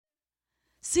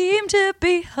seem to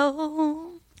be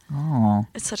home. Oh.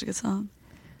 It's such a good song.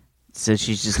 So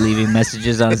she's just leaving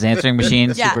messages on his answering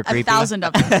machine. Yeah, Super creepy. 1,000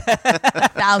 of them.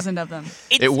 1,000 of them.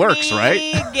 It works, me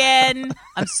right? Again.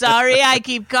 I'm sorry I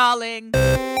keep calling.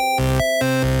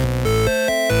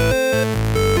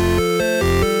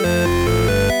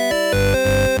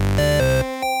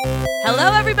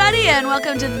 Hello, everybody, and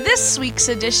welcome to this week's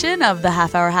edition of the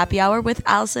Half Hour Happy Hour with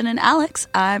Allison and Alex.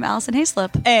 I'm Allison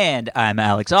Hayslip. And I'm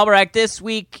Alex Albrecht. This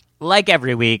week, like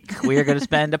every week, we are going to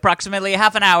spend approximately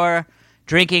half an hour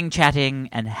drinking, chatting,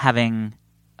 and having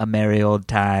a merry old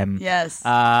time. Yes.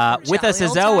 With us,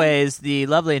 as always, the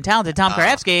lovely and talented Tom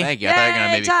Karevsky. Thank you. I thought you were going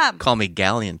to maybe Tom. call me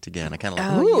Gallant again. I kind of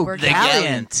like Oh, you were the gallant.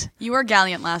 Gallant. You were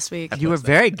gallant last week. You were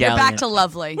very You're gallant. back to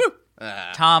lovely.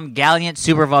 Tom Gallant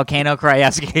Super Volcano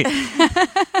Krajewski.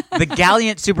 The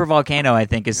Gallant Super Volcano, I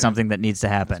think, is something that needs to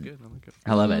happen.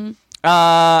 I love it.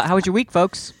 How was your week,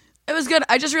 folks? It was good.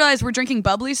 I just realized we're drinking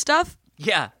bubbly stuff.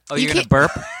 Yeah. Oh, You you're going to can't-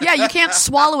 burp? Yeah, you can't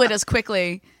swallow it as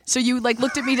quickly. So you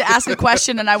looked at me to ask a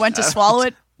question, and I went to swallow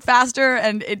it faster,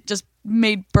 and it just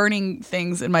made burning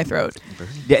things in my throat.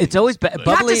 Yeah, it's always You have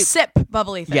bubbly. to sip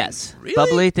bubbly things. Yes. Really?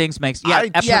 Bubbly things makes... Yeah, I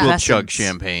will effervescence. chug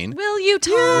champagne. Will you,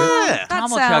 Tom? Yeah. That Tom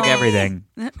will chug sounds- everything.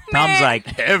 Tom's like,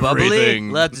 bubbly?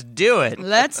 Everything. Let's do it.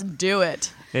 Let's do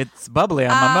it. It's bubbly on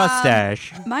my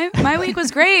mustache. My week was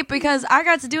great because I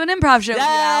got to do an improv show. with you,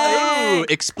 Alex. Oh,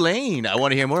 explain. I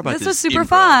want to hear more about this. This was super improv.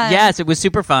 fun. Yes, it was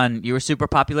super fun. You were super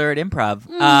popular at improv.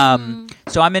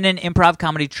 So I'm in an improv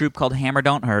comedy troupe called Hammer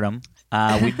Don't Hurt 'Em.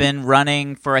 We've been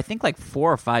running for, I think, like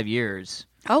 4 or 5 years.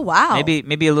 Oh, wow.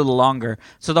 Maybe a little longer.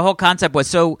 So the whole concept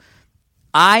was,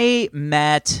 I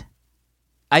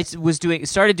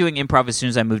started doing improv as soon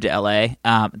as I moved to LA.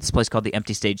 This place called the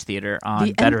Empty Stage Theater on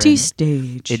The Veteran. empty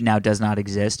stage. It now does not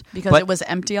exist Because But- it was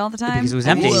empty all the time? because it was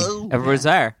empty. Whoa. Everyone was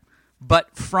there.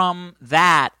 But from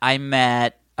that, I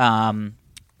met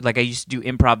I used to do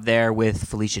improv there with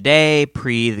Felicia Day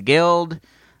pre the Guild,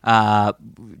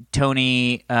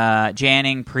 Tony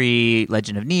Janning pre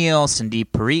Legend of Neil, Sandeep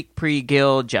Parikh pre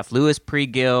Guild, Jeff Lewis pre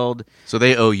Guild. So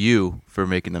they owe you for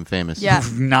making them famous. Yeah.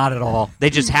 Not at all.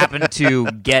 They just happened to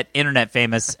get internet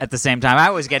famous at the same time I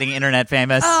was getting internet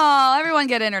famous. Oh, everyone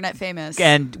get internet famous.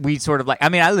 And we sort of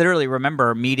I literally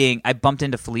remember I bumped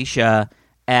into Felicia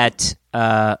at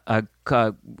a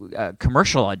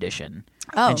commercial audition.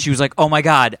 Oh. And she was like, "Oh my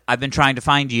God, I've been trying to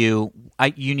find you.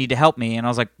 You need to help me." And I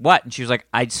was like, "What?" And she was like,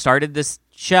 "I started this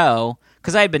show,"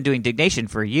 because I had been doing Dignation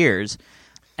for years.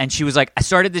 And she was like, "I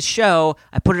started this show.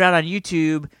 I put it out on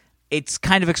YouTube. It's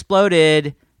kind of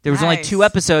exploded. There was only Nice. 2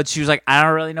 episodes." She was like, "I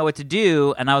don't really know what to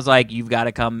do." And I was like, "You've got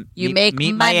to come meet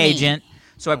my money. agent."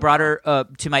 So I brought her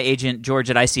to my agent, George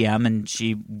at ICM, and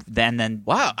she then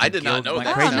Wow, I did not know went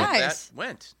that. crazy. How Nice. that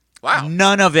went. Wow.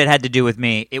 None of it had to do with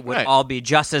me. It would Right. all be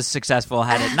just as successful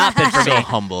had it not been for So me.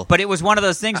 humble. But it was one of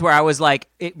those things where I was like,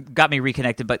 it got me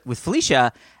reconnected, but with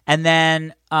Felicia. And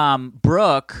then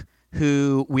Brooke,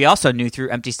 who we also knew through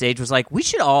Empty Stage, was like, we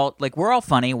should all, we're all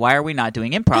funny. Why are we not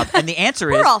doing improv? And the answer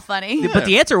is... We're all funny. But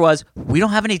the answer was, we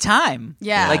don't have any time.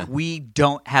 Yeah. We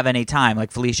don't have any time.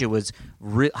 Felicia was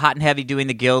hot and heavy doing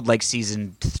the Guild,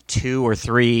 season 2 or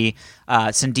 3.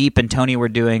 Sandeep and Tony were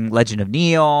doing Legend of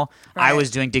Neil. I Right.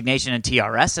 was doing Dignation and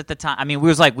TRS at the time. We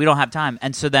was like, we don't have time.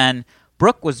 And so then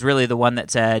Brooke was really the one that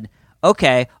said,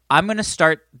 okay, I'm going to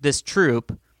start this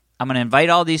troupe. I'm going to invite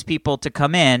all these people to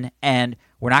come in, and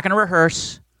we're not going to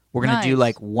rehearse. We're going to do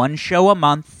Nice. 1 show a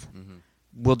month.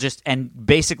 We'll just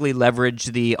basically leverage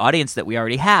the audience that we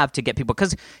already have to get people,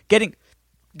 because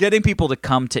getting people to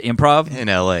come to improv In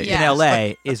LA. Yeah. in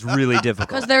LA is really difficult.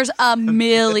 Because there's a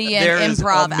million There's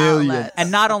improv a million. outlets.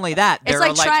 And not only that, it's there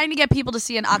like are trying to get people to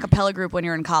see an a cappella group when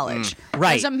you're in college. Right.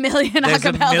 There's a million There's a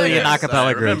a cappella million groups. a cappella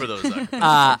I groups.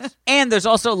 remember those. And there's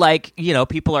also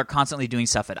people are constantly doing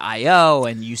stuff at IO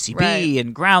and UCB Right.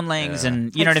 and Groundlings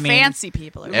and you know what I mean? Fancy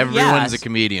people. Everyone's Yes. a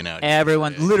comedian out here.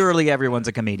 Literally everyone's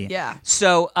a comedian. Yeah.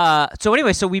 So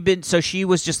anyway, so she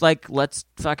was just like, let's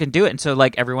fucking do it. And so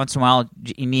every once in a while,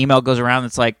 an email goes around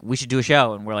that's like, we should do a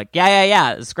show, and we're like,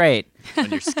 yeah, it's great.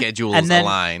 When your schedules And then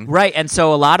align. right, and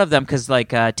so a lot of them, because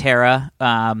Tara,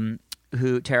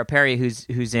 Tara Perry, who's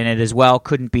in it as well,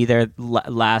 couldn't be there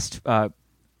last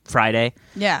Friday.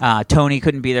 Yeah. Tony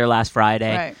couldn't be there last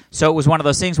Friday. Right. So it was one of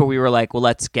those things where we were like, well,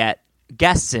 let's get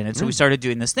guests in. And so we started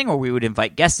doing this thing where we would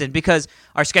invite guests in because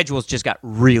our schedules just got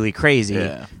really crazy.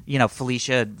 Yeah.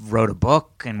 Felicia wrote a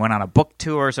book and went on a book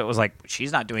tour. So it was like,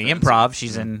 she's not doing improv.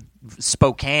 She's in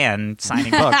Spokane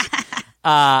signing books.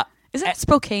 Is it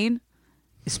Spokane?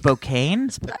 Spokane?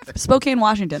 Spokane,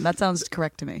 Washington. That sounds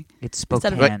correct to me. It's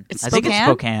Instead Spokane. of, it's I think it's Spokane?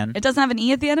 Spokane. It doesn't have an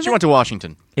E at the end of She it? went to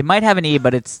Washington. It might have an E,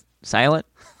 but it's silent.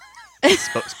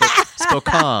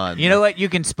 Spokane. You know what? You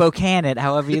can Spokane it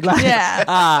however you like.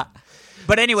 Yeah.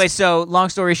 But anyway, so long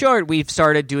story short, we've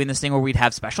started doing this thing where we'd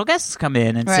have special guests come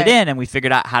in and sit Right. in, and we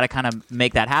figured out how to kind of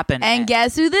make that happen. And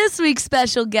guess who this week's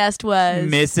special guest was?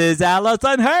 Mrs.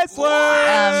 Allison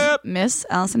Hayslip. Miss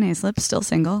Allison Hayslip, still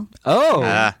single. Oh,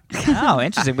 Ah. oh,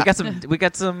 interesting. We got some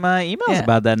emails Yeah.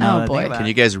 about that now. Oh, that I boy. think about Can it.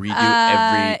 you guys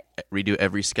redo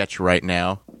every sketch right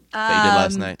now that you did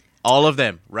last night? All of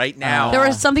them right now. There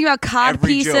was something about cod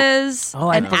Every joke. pieces Oh,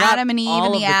 I and forgot Adam and Eve all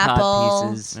and of the cod apple.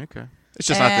 pieces. Okay. It's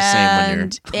just not the same when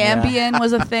And you're. Ambien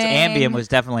was a thing. Ambien was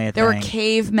definitely a There were thing.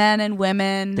 cavemen and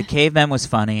women. The caveman was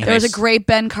funny. There was a Nice. great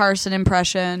Ben Carson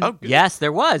impression. Oh, good. Yes,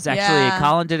 there was actually. Yeah.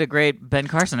 Colin did a great Ben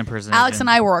Carson impersonation. Alex and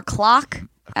I were a clock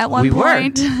at one we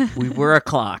point. were. We were a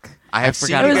clock. I have seen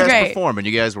forgot you about guys that. It was great. perform, and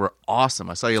you guys were awesome.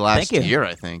 I saw you last Thank you. year,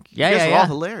 I think. Yeah, you guys yeah, were yeah. all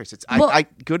hilarious. It's Well-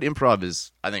 good improv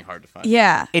is, I think, hard to find.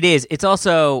 Yeah. It is. It's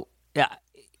also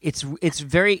it's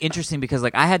very interesting because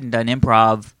like I hadn't done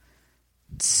improv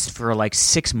for like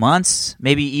 6 months,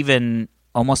 maybe even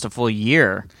almost a full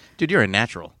year. Dude, you're a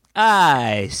natural.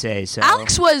 I say so.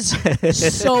 Alex was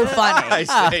so funny.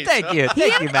 Oh, thank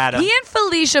you, madam. He and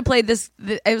Felicia played this.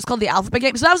 It was called the Alphabet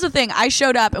Game. So that was the thing. I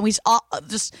showed up and we all,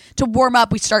 just to warm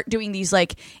up. We start doing these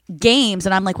like games,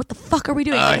 and I'm like, "What the fuck are we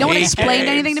doing?" Like, no one hate explained games.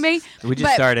 anything to me. We just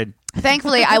But started.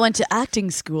 Thankfully, I went to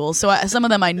acting school, so some of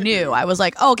them I knew. I was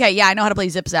like, oh, "Okay, yeah, I know how to play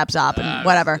Zip Zap Zop and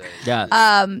whatever."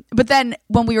 Yeah. But then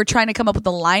when we were trying to come up with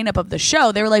the lineup of the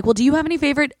show, they were like, "Well, do you have any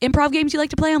favorite improv games you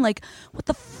like to play?" I'm like, "What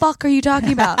the fuck are you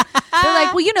talking about?" They're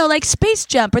like, "Well, you know, like Space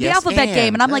Jump or the Yes, Alphabet and.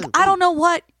 Game," and I'm like, "I don't know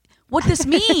what this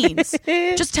means.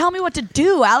 Just tell me what to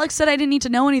do." Alex said I didn't need to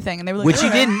know anything, and they were like, Which you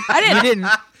 "Okay." didn't. I didn't. You didn't.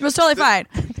 It was totally fine,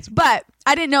 but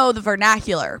I didn't know the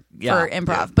vernacular Yeah, for improv.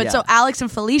 yeah, But yeah. so Alex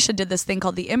and Felicia did this thing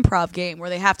called the improv game,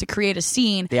 where they have to create a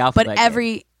scene. The Alphabet but Game.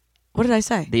 every what did I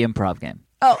say? The improv game.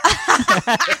 Oh.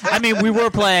 I mean, we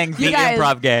were playing the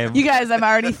improv game. You guys, I'm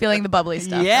already feeling the bubbly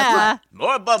stuff. Yeah.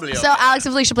 More bubbly. So Alex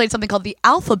and Felicia played something called the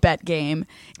Alphabet Game,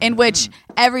 in which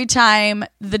every time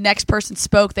the next person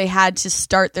spoke, they had to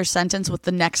start their sentence with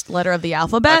the next letter of the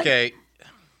alphabet. Okay.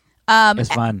 It's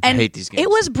fun. And I hate these games. it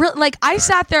was like I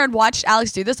sat there and watched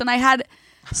Alex do this, and I had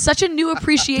such a new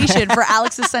appreciation for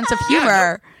Alex's sense of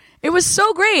humor. It was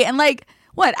so great, and like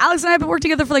what Alex and I have been working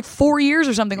together for like 4 years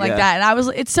or something like Yeah. that, and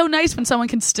it's so nice when someone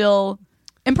can still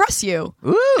impress you.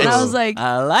 Ooh. And I was like,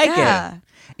 I like yeah.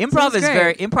 it. Improv Sounds is great.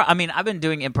 very improv. I mean, I've been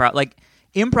doing improv. Like,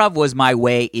 improv was my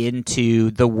way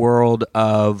into the world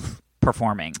of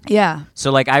performing. Yeah.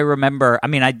 So, like, I remember. I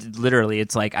mean,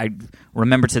 it's like I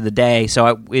remember to the day. So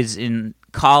I was in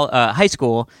high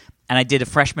school, and I did a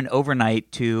freshman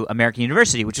overnight to American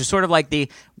University, which is sort of like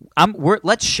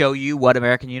let's show you what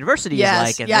American University Yes. is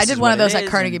like. And Yeah, I this did is one what of those it at is,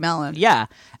 Carnegie and- Mellon. Yeah,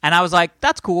 and I was like,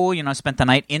 that's cool. You know, I spent the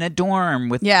night in a dorm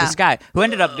with Yeah. this guy who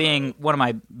ended up being one of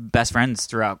my best friends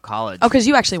throughout college. Oh, because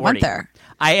you actually 40. went there.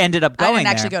 I ended up going I didn't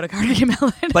actually there. go to Carnegie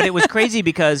Mellon. But it was crazy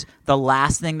because the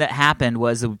last thing that happened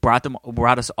was it brought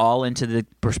us all into the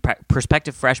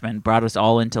prospective freshmen, brought us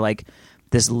all into like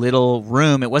this little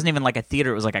room. It wasn't even like a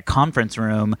theater; it was like a conference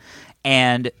room,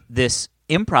 and this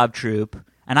improv troupe.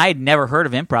 And I had never heard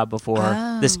of improv before.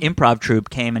 This improv troupe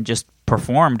came and just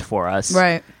performed for us,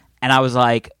 Right. And I was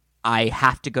like, I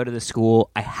have to go to the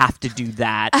school. I have to do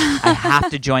that. I have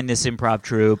to join this improv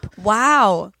troupe.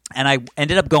 Wow. And I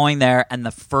ended up going there, and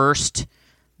the first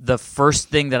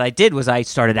thing that I did was I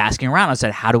started asking around. I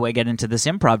said, "How do I get into this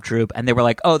improv troupe?" And they were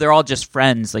like, "Oh, they're all just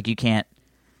friends. Like you can't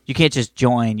just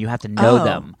join. You have to know Oh.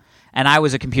 them." And I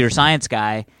was a computer science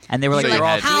guy, and they were like, So you "They're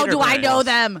all had- How theater do I friends. know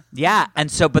them? yeah."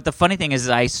 And so, but the funny thing is,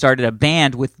 I started a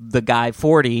band with the guy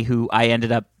 40, who I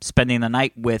ended up spending the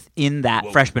night with in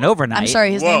that freshman overnight. I'm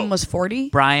sorry, his Whoa. name was 40?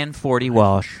 Brian 40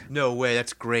 Walsh. No way.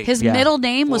 That's great. His Yeah. middle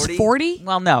name was 40? 40?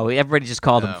 Well, no, everybody just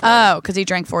called him. Oh, because he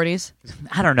drank 40s.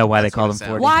 I don't know why they That's called what him it sounds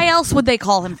 40. Why else would they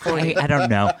call him 40? I don't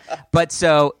know. But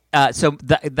so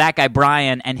that guy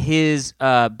Brian and his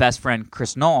best friend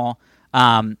Chris Knoll,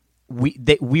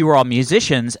 we were all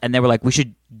musicians, and they were like, we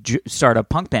should start a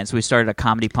punk band. So we started a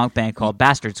comedy punk band called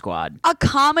Bastard Squad. A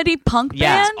comedy punk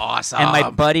Yeah. band? awesome. And my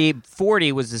buddy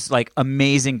 40 was this like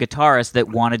amazing guitarist that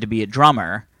wanted to be a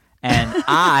drummer. And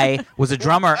I was a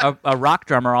drummer, a rock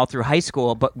drummer all through high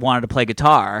school, but wanted to play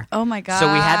guitar. Oh my god.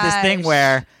 So we had this thing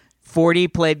where 40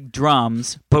 played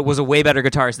drums, but was a way better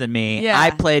guitarist than me. Yeah. I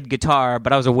played guitar,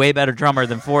 but I was a way better drummer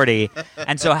than 40.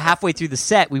 And so halfway through the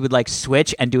set, we would like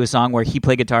switch and do a song where he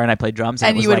played guitar and I played drums, and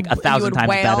And it was you would- like 1,000 you would times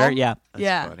wail? better. Yeah.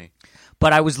 Yeah. Funny.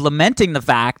 But I was lamenting the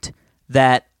fact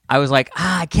that I was like,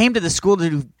 I came to the school to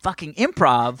do fucking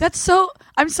improv. That's so.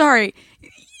 I'm sorry.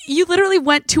 You literally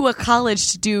went to a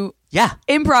college to do Yeah.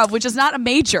 improv, which is not a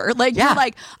major. Like Yeah. you're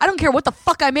like, I don't care what the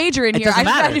fuck I major in It here. doesn't I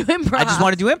matter. just gotta do improv. I just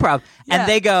want to do improv. Yeah. And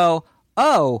they go,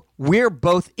 "Oh, we're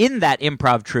both in that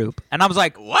improv troupe." And I was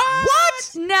like, "What?"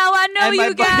 Now I know And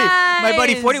you guys. my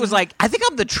buddy 40 was like, "I think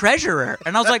I'm the treasurer."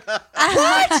 And I was like,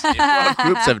 Improv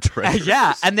groups have treasures.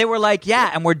 "Yeah." And they were like, "Yeah,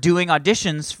 and we're doing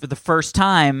auditions for the first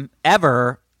time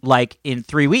ever like in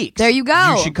 3 weeks. There you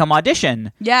go. You should come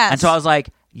audition." Yes. And so I was like,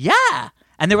 "Yeah."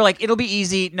 And they were like, "It'll be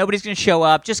easy. Nobody's going to show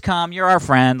up. Just come. You're our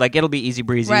friend. Like, it'll be easy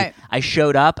breezy." Right. I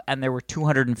showed up, and there were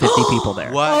 250 people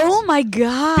there. What? Oh my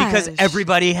god! Because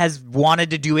everybody has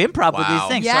wanted to do improv with these Wow.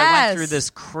 things. So I Yes. went through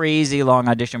this crazy long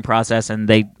audition process, and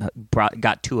they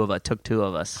took two of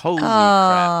us. Holy crap!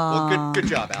 Well, good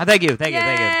job, Alex. Thank you. Yay, The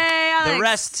Alex.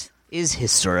 rest is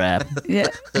history. Yeah.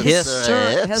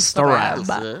 History.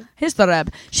 History.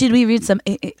 Should we read some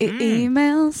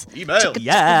emails? Email.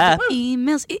 Yeah.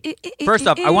 Emails. First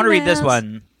off, I want to read this emails.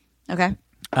 one, Okay,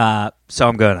 so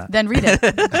I'm gonna. then read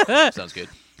it. Sounds good.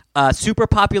 Super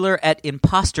popular at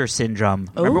imposter syndrome.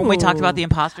 Remember when we talked about the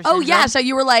imposter syndrome? Oh yeah, so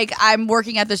you were like, I'm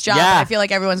working at this job, Yeah. and I feel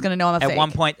like everyone's gonna know I'm a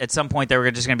fake. At some point, they were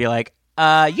just going to be like, you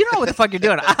don't know what the fuck you're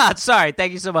doing. Sorry.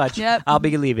 Thank you so much. Yep. I'll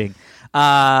be leaving.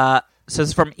 So this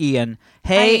is from Ian.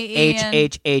 Hey, Hi, Ian.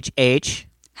 HHHH.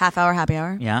 Half hour, happy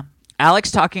hour. Yeah.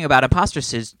 Alex talking about imposter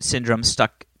syndrome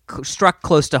struck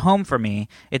close to home for me.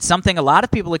 It's something a lot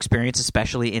of people experience,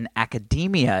 especially in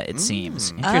academia, it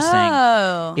seems. Interesting.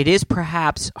 Oh. It is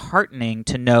perhaps heartening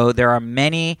to know there are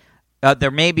many,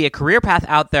 there may be a career path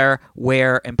out there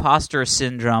where imposter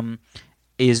syndrome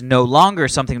is no longer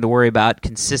something to worry about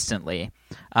consistently.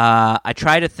 I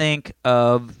try to think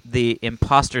of the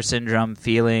imposter syndrome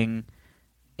feeling,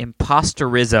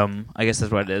 imposterism, I guess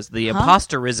that's what it is, the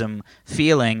imposterism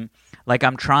feeling like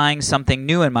I'm trying something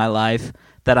new in my life,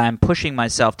 that I'm pushing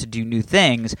myself to do new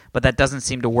things, but that doesn't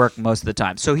seem to work most of the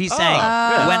time. So he's saying,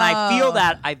 when I feel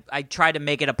that, I try to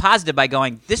make it a positive by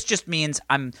going, this just means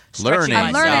I'm stretching Learning.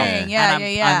 I'm myself. learning. Yeah,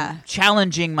 and yeah. I'm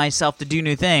challenging myself to do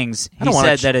new things. He don't wanna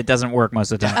said that it doesn't work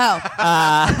most of the time. Oh,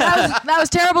 that was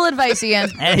terrible advice,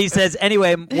 Ian. And he says,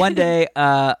 anyway, one day,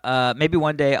 maybe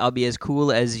one day I'll be as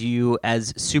cool as you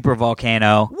as Super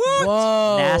Volcano,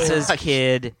 Whoa. NASA's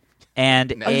kid, and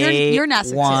you're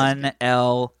NASA's kid.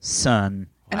 A1L son.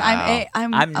 And Wow.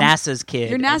 I'm NASA's kid.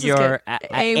 You're and NASA's you're kid.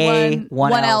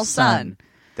 A1L son.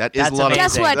 That is That's a lot. amazing.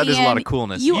 Guess what, That is a Ian? lot of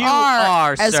coolness. You You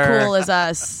are are, as sir. cool as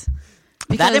us.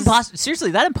 That Because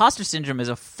seriously, that imposter syndrome is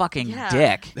a fucking Yeah.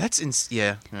 dick. That's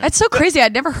yeah. that's so crazy.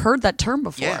 I'd never heard that term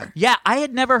before. Yeah. Yeah, I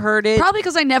had never heard it. Probably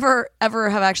because I never ever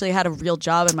have actually had a real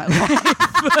job in my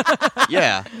life.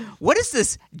 Yeah. What is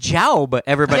this job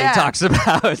everybody Yeah. talks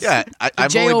about? Yeah. I've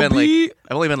J.O.B..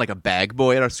 only been like a bag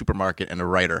boy at a supermarket and a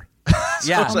writer.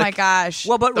 Yeah. Oh my gosh.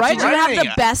 Well, but That's right, Did you have the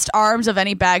Writing. best arms of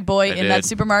any bag boy I in that did.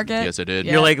 supermarket? Yes, I did.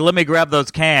 Yeah. you're like, let me grab those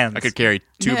cans. I could carry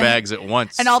 2 Yeah. bags at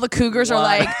once. And all the cougars are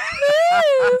like,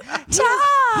 "Woo, Tom."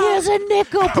 Here's a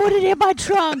nickel. Put it in my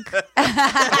trunk.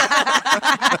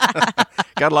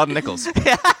 Got a lot of nickels.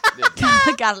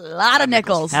 Got a lot of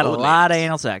nickels. Had a Full lot of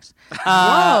anal sex.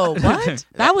 Whoa, what?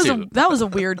 That was too. a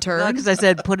weird turn. Because I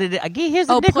said, put it. Here's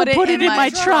a Oh, nickel. put it in my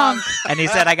trunk. And he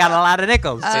said, I got a lot of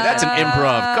nickels. See, that's an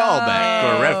improv callback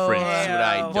or reference. What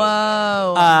I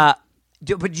don't.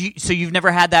 Whoa. So you've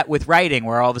never had that with writing,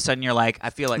 where all of a sudden you're like, I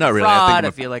feel like Not a really. fraud. I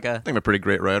I feel like a. think I'm a pretty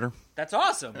great writer. That's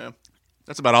awesome. Yeah.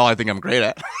 That's about all I think I'm great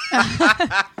at.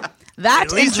 That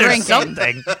At least is there's drinking.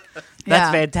 something. That's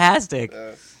Yeah. fantastic.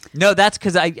 No, that's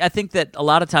because I think that a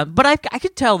lot of times, but I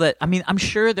could tell that. I mean, I'm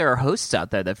sure there are hosts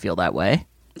out there that feel that way.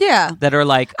 Yeah. That are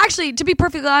like, Actually, to be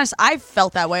perfectly honest, I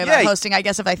felt that way about Yeah. hosting, I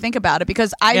guess, if I think about it,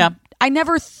 because I Yeah.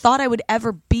 never thought I would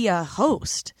ever be a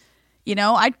host. You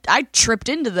know, I tripped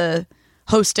into the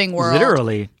hosting world.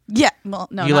 literally. Yeah. Well,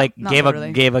 no, You not, like not gave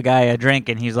literally. gave a guy a drink,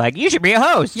 and he's like, "You should be a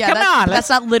host. Yeah, Come on." that's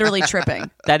not literally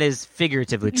tripping. That is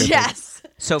figuratively tripping. Yes.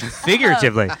 So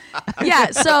figuratively.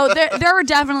 Yeah, so there are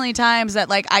definitely times that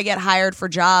like I get hired for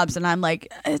jobs and I'm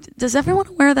like, does everyone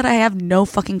aware that I have no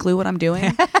fucking clue what I'm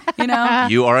doing? You know?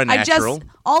 You are a I natural. just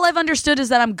all I've understood is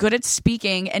that I'm good at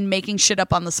speaking and making shit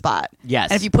up on the spot. Yes.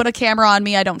 And if you put a camera on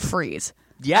me, I don't freeze.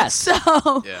 Yes.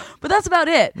 So, Yeah. but that's about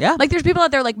it. Yeah. Like there's people out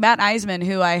there like Matt Eisman,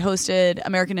 who I hosted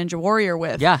American Ninja Warrior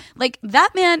with. Yeah. Like that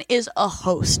man is a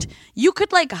host. You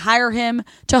could like hire him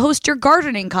to host your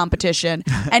gardening competition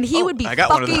and he would be I got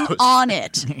one of fucking those. on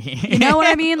it. You know what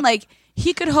I mean? Like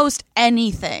he could host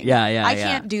anything. Yeah, yeah, I yeah.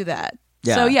 can't do that.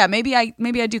 Yeah. So yeah, maybe I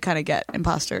do kind of get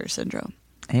imposter syndrome.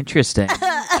 Interesting.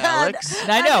 Alex.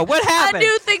 I know. What happened? A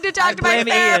new thing to talk to my blame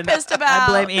Ian. therapist about.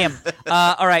 I blame Ian.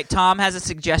 All right. Tom has a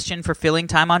suggestion for filling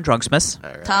time on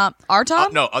Drunksmith. Tom. Our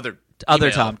Tom? No, other Other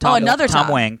email. Tom. Tom. another Tom.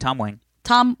 Tom Wing. Tom Wing.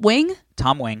 Tom Wing?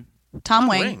 Tom Wing. Tom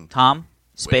Wing. Tom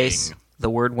space Wing. the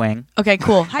word wing. Okay,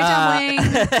 cool. Hi, Tom Wing.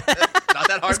 Not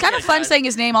that hard. It's kind of fun saying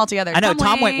his name all together. I know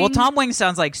Tom Wing. Well, Tom Wing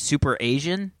sounds like super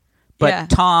Asian, but Yeah.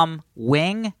 Tom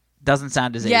Wing doesn't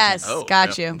sound as Asian. Yes, Oh,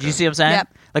 got yeah. you. Do you see what I'm saying?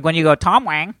 Yep. Like when you go Tom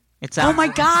Wing, it sounds. Oh my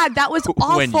God, that was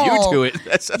awful. When you do it,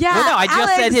 that's Yeah, Well, no, I just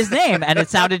Alex. said his name and it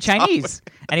sounded Chinese.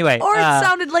 Anyway, Or it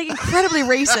sounded like incredibly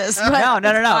racist. But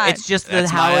no. fine. It's just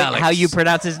That's my Alex. how you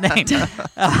pronounce his name.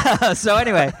 So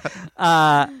anyway,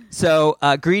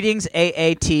 greetings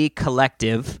AAT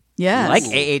Collective. Yes. Like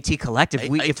AAT Collective.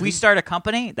 If we start a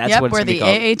company, that's Yep, what it's we're gonna be the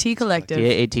called. AAT Collective.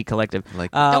 The AAT Collective.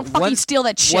 Like- Don't fucking steal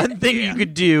that shit. One thing you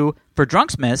could do for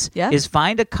Drunksmiths Yeah. is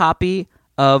find a copy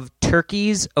of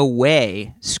Turkeys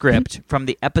Away script from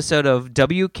the episode of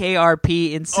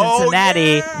WKRP in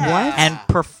Cincinnati yeah. and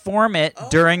perform it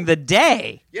during the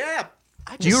day. Yeah.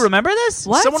 Do you remember this?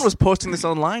 What? Someone was posting this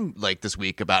online like this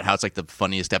week about how it's like the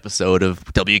funniest episode of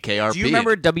WKRP. Do you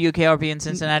remember WKRP in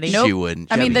Cincinnati? Nope. She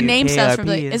wouldn't. I mean, the name sounds WKRP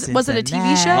familiar. in Was it a TV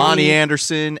show? Cincinnati. Lonnie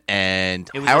Anderson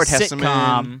and It was Howard a Hesseman.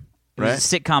 sitcom. It right?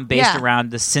 was a sitcom based Yeah.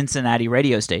 around the Cincinnati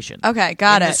radio station. Okay,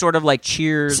 got in it. the sort of like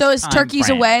Cheers. So is time Turkeys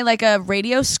frame. Away like a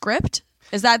radio script?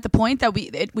 Is that the point that we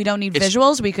don't need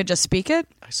visuals? We could just speak it?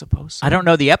 I suppose. So. I don't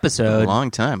know the A episode. long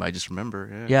time. I just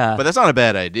remember. Yeah. But that's not a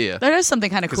bad idea. There is something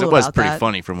kind of Because cool it was about pretty that.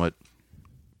 funny from what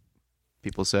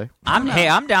people say.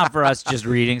 I'm down for us just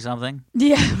reading something.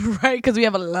 Yeah, right. Because we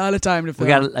have a lot of time to film.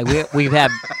 We got like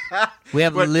we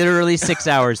have literally 6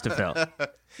 hours to fill.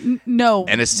 no.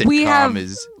 And a sitcom we have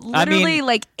is- literally I mean-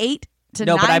 like 8 to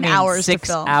No, 9 but I mean hours 6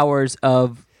 to film. hours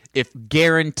of If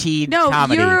guaranteed No,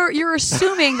 comedy. you're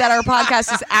assuming that our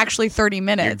podcast is actually 30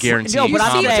 minutes. You're guaranteed No, You but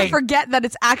I'm seem saying- to forget that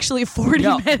it's actually 40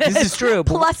 No, minutes. this is true,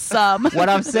 but- Plus some. What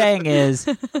I'm saying is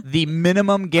the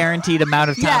minimum guaranteed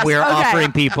amount of time Yes, we are okay.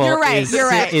 offering people You're right, is, you're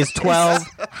right. is 12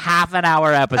 half an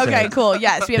hour episodes. Okay, cool.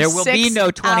 Yes, we have There will be 6 no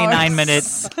 29 hours.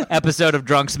 minute episode of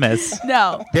Drunksmiths.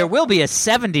 No. There will be a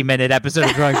 70-minute episode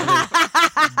of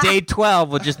Drunksmiths. Day 12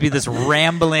 will just be this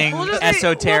rambling,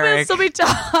 esoteric. We'll be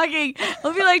talking.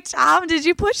 We'll be like, Tom, did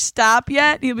you push stop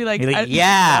yet? He'll be like, He'll be like, I-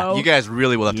 yeah. no. you guys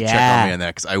really will have to check Yeah. on me on that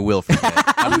because I will forget.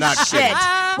 I'm not Shit. kidding.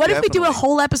 What if we do a Definitely.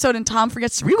 whole episode and Tom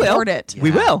forgets to We will. record it? We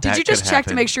will. Did That you just could check to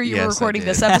happen. make sure you were Yes, I recording did.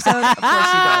 this episode? Of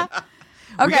course you did.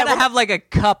 We Okay, gotta well, have like a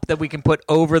cup that we can put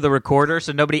over the recorder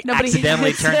so nobody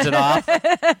accidentally hits turns it off.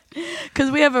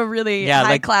 because we have a really Yeah,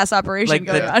 high like- class operation Like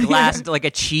going the on glass, here. like a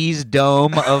cheese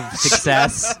dome of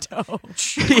success.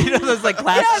 You know those like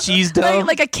glass cheese dome.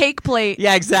 Like a cake plate.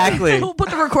 Yeah, exactly. We'll put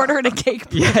the recorder in a cake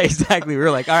plate. Yeah, exactly. We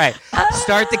were like, all right,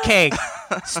 start the cake.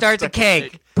 Start the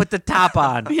cake. Put the top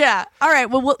on. Yeah. All right.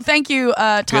 Well, thank you,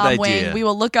 Tom idea. Wing. We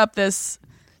will look up this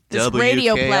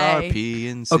radio play. WKRP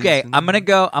in Okay,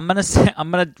 Cincinnati.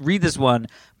 I'm gonna read this one,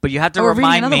 but you have to Oh, we're reading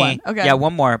remind another me. one. Okay. Yeah,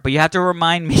 one more, but you have to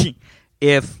remind me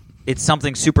if it's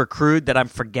something super crude that I'm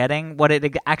forgetting what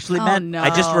it actually Oh, meant. no. I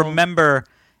just remember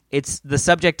the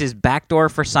subject is backdoor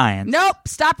for science. Nope.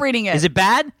 Stop reading it. Is it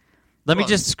bad? Let me Well,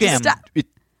 just skim. Stop.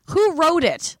 Who wrote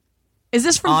it? Is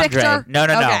this from Andre. Victor? No,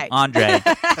 Okay. Andre.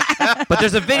 But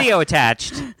there's a video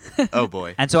attached, Oh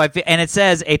boy. and so and it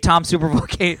says a Tom Super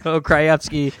Volcano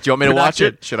Krajewski. Do you want me to watch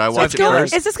it? Should I watch it go-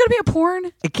 first? Is this going to be a porn?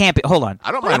 It can't be. Hold on.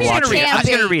 I don't What do mind you mean I'm just it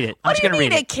watching gonna read it. can't I'm just gonna be? read it. I'm What just do you gonna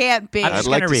mean read it can't be? I'm I'd just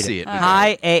like gonna to read see it. it.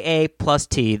 Hi, AA plus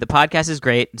T. The podcast is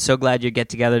great, and so glad you get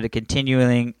together to continue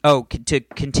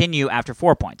after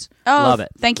 4 points. Oh, Love it.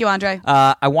 Thank you, Andre.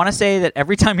 I want to say that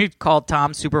every time you call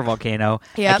Tom Super Volcano,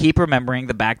 Yep. I keep remembering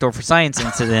the backdoor for science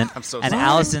incident I'm so and sorry.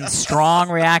 Allison's strong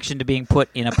reaction to being put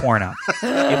in a porno.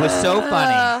 It was so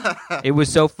funny. It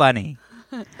was so funny.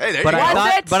 Hey, there But you I go. Was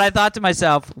thought, it? but I thought to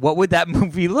myself, what would that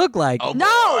movie look like? Oh, No!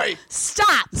 boy.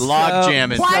 Stop! Log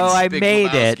jamming. What? So I Big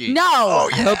made it. Lebowski. No! Oh,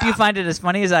 I yeah. hope you find it as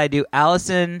funny as I do.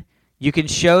 Allison, you can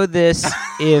show this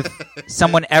if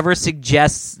someone ever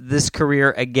suggests this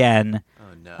career again. Oh,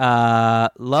 no.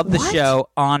 Love the What? show,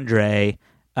 Andre.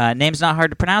 Name's not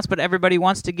hard to pronounce, but everybody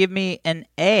wants to give me an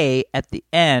A at the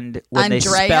end when they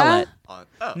spell Andrea? it.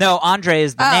 No, Andre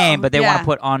is the Oh, name, but they want yeah. to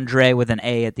put Andre with an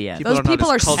A at the end. People Those don't know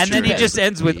people this are culture And then he stupid. just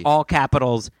ends with all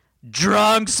capitals,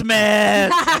 Drunksmith.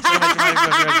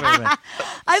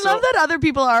 I love that other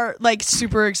people are like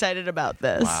super excited about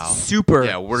this. Wow. super,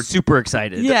 Yeah, we're- super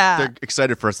excited. Yeah. They're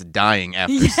excited for us dying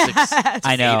after Yes. 6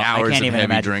 I know. 8 hours I can't of even heavy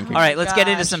imagine. drinking. All right, let's get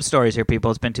into Gosh. some stories here, people.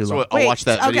 It's been too So long. I'll Wait, watch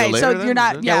that video okay, later. so then? you're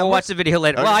not- Is that- Yeah, we'll what- watch the video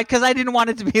later. Okay. Well, because I didn't want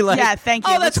it to be like, Yeah, thank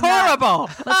you. Oh, that's Let's not- horrible.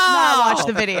 Let's not watch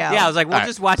the video. Yeah, I was like, we'll All right.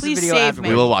 just watch Please the video save afterwards. me.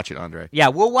 We will watch it, Andre. Yeah,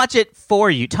 we'll watch it for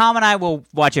you. Tom and I will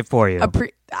watch it for you.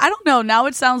 I don't know. Now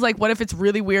it sounds like, what if it's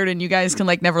really weird and you guys can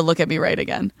like never look at me right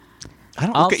again? I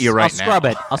don't I'll look at you right I'll scrub now.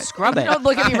 it. I'll scrub it. Don't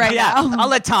look at me right yeah, now. I'll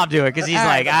let Tom do it because he's All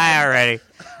like, right. I already.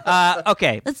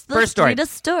 Okay, Let's first story. read a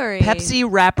story. Pepsi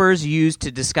wrappers used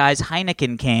to disguise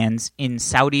Heineken cans in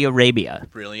Saudi Arabia.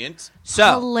 Brilliant.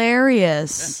 So,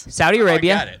 Hilarious. Saudi Oh, I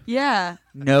Arabia, got it. Yeah.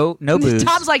 no booze.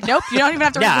 Tom's like, nope, you don't even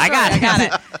have to read Yeah, the story. I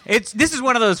got it. This is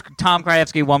one of those Tom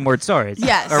Krajewski one-word stories.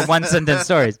 Yes. Or one-sentence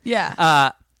stories.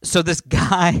 Yeah. So this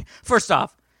guy, first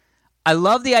off, I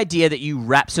love the idea that you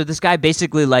wrap. So this guy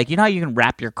basically, like, you know how you can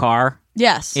wrap your car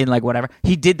Yes. in, like, whatever?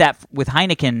 He did that with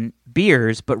Heineken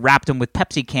beers, but wrapped them with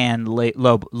Pepsi can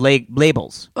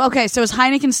labels. Okay, so is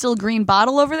Heineken still a green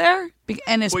bottle over there?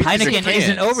 And is Wait, these are Heineken cans.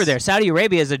 isn't over there. Saudi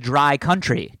Arabia is a dry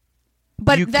country.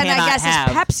 but you then I cannot guess have-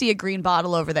 is Pepsi a green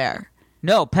bottle over there?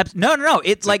 No, Pepsi. No.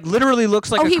 It, like, literally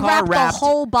looks like Oh, a he car wrapped the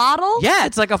whole bottle? Yeah,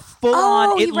 it's like a full-on.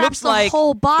 Oh, it he looks wraps the like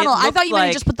whole bottle. it I thought you meant looked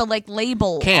he just put the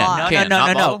label Can. on. No, Can, no.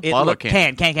 not bottle? It Bottle or look,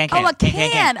 can? can. Oh, a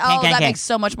can. Oh, that makes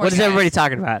so much more What is sense. everybody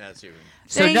talking about? That's you.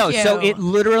 So Thank so you. it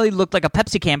literally looked like a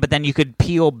Pepsi can, but then you could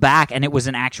peel back, and it was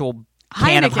an actual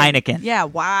can of Heineken. Yeah,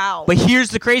 wow. But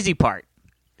here's the crazy part: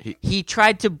 he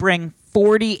tried to bring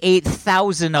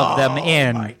 48,000 of them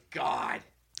in. Oh my God.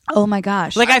 Oh my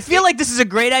gosh. Like, I feel like this is a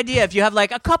great idea if you have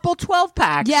like a couple 12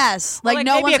 packs. Yes, Or, like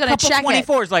no maybe one's a gonna couple check it.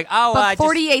 24s. Like, oh, But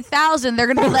 48,000, they're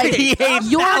going to be like,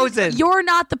 48,000. you're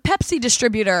not the Pepsi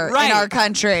distributor Right. in our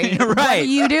country. What are Right.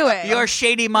 you doing? You're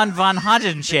Shady Mon Von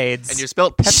Hoden shades. And you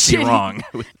spelled Pepsi Shitty. wrong.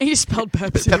 You spelled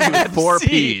Pepsi. Pepsi with 4 Pepsi.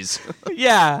 P's.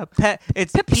 Yeah,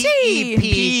 it's Pepsi.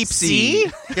 P-E-P-C.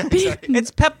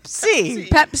 It's Pepsi.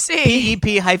 Pepsi.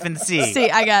 P-E-P-C. See,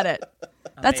 I got it.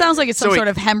 That sounds like it's some So wait, sort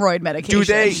of hemorrhoid medication. Do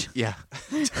they? Yeah.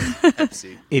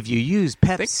 Pepsi. If you use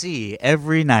Pepsi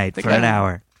every night for an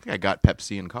hour. I think I got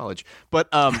Pepsi in college. But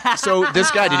so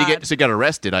this guy, he got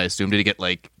arrested, I assume. Did he get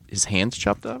like his hands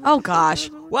chopped off? Oh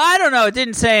gosh. Well, I don't know. It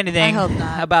didn't say anything I hope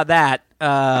not. about that.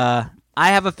 I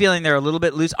have a feeling they're a little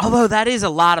bit loose. Although that is a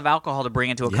lot of alcohol to bring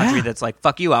into a country that's like,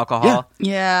 fuck you, alcohol.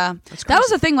 Yeah. That was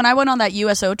the thing when I went on that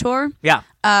USO tour. Yeah.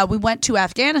 We went to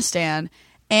Afghanistan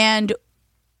and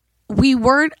we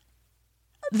weren't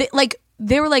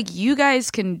they were like, you guys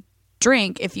can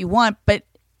drink if you want, but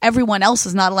everyone else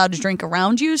is not allowed to drink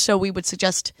around you, so we would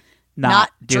suggest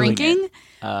not doing drinking. it.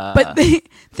 But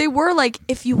they were like,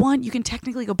 if you want, you can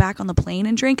technically go back on the plane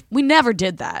and drink. We never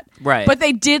did that. Right. But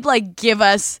they did like give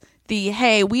us the,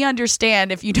 hey, we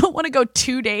understand if you don't want to go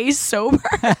 2 days sober.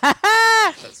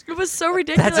 It was so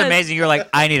ridiculous. That's amazing. You're like,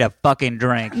 I need a fucking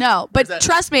drink. No, but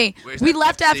trust me, we that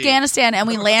left Pepsi? Afghanistan and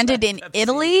we landed in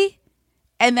Italy.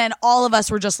 And then all of us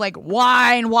were just like,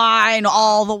 wine,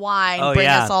 all the wine. Oh, Bring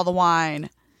yeah. us all the wine.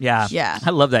 Yeah. Yeah.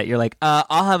 I love that. You're like,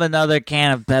 I'll have another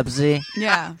can of Pepsi.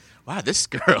 Yeah. Wow, this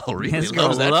girl really This girl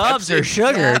loves that loves Pepsi. her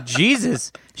sugar.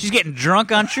 Jesus. She's getting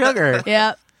drunk on sugar.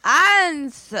 Yep.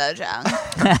 I'm so drunk.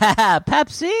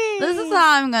 Pepsi. This is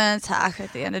how I'm going to talk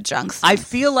at the end of drunk. I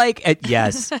feel like,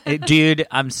 yes. Dude,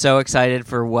 I'm so excited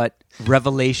for what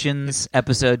Revelations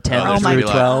episode 10 Oh my through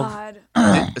God.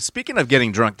 12. Speaking of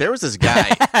getting drunk, there was this guy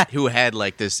who had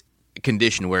like this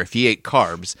condition where if he ate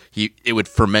carbs, it would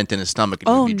ferment in his stomach and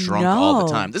he Oh, would be drunk all no.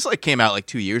 the time. This like came out like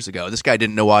 2 years ago. This guy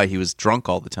didn't know why he was drunk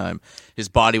all the time. His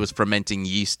body was fermenting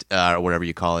yeast or whatever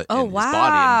you call it Oh, in his wow.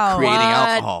 body and creating What?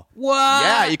 alcohol. What?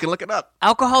 Yeah, you can look it up.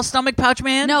 Alcohol stomach pouch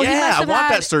man? No, he Yeah, must I have want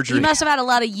had, that surgery. He must have had a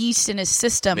lot of yeast in his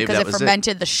system Maybe because that it was it.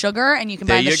 fermented the sugar, and you can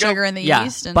There buy the you go. sugar and the Yeah.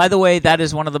 yeast. And By the way, that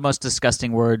is one of the most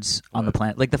disgusting words on the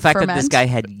planet. Like the fact that this Ferment? guy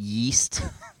had yeast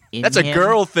in That's a him.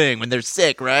 girl thing when they're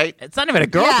sick, right? It's not even a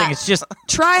girl Yeah. thing. It's just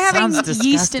try having sounds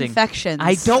yeast disgusting. infections.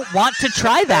 I don't want to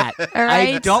try that. I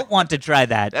right. don't want to try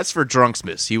that. That's for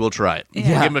Drunksmith. He will try it. Yeah.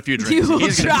 Give him a few drinks. You will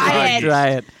He's gonna try it. Try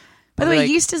it. By the way, Like-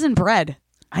 yeast is in bread.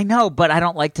 I know, but I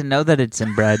don't like to know that it's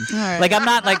in bread. right. Like I'm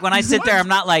not like when I sit there, I'm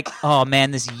not like, oh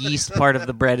man, this yeast part of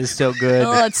the bread is so good.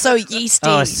 Oh, it's so yeasty.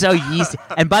 Oh, it's so yeasty.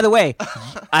 And by the way,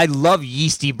 I love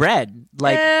yeasty bread.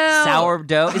 Like Ew.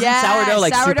 sourdough. Isn't Yeah, sourdough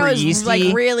like sourdough super is, yeasty?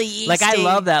 like, really yeasty. Like I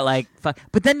love that. Like,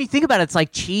 but then you think about it, it's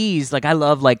like cheese. Like I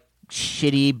love like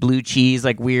shitty blue cheese,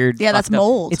 like weird. Yeah, that's fucked up-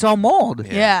 mold. It's all mold.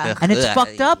 Yeah. And it's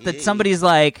fucked up that somebody's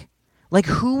like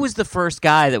who was the first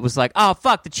guy that was like, oh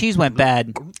fuck, the cheese went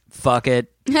bad. Fuck it.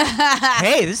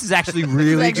 Hey, this is actually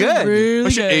really actually good. really I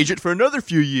should good. age it for another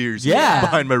few years. Yeah.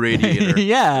 Behind my radiator.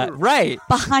 Yeah, right.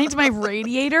 Behind my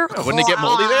radiator. Wouldn't it get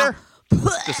moldy there?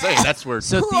 Just saying, that's where.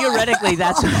 So theoretically,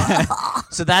 that's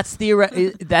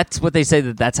that's what they say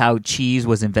that's how cheese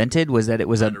was invented. Was that it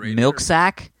was a milk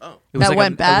sack, It was That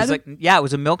went bad? It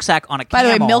was a milk sack on a By the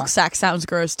camel. way, milk sack sounds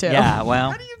gross too. Yeah,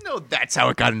 well, How do you know that's how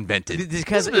it got invented?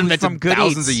 because It it was was from invented Good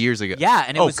thousands Eats. of years ago. Yeah,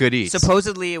 and it was Good Eats.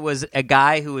 supposedly it was a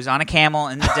guy who was on a camel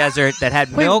in the desert that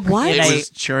had Wait, milk. what? in It a- was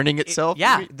churning itself.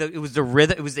 Yeah, it was the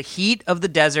rhythm. It was the heat of the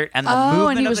desert and the Oh, movement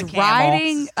and he of was the camel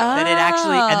riding- that it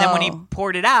actually. And then when he Oh.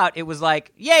 poured it out, it was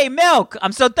like, "Yay, milk!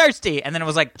 I'm so thirsty." And then it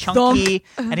was like chunky,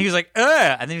 and he was like,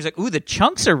 "Ugh!" And then he was like, "Ooh, the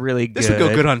chunks are really good." This would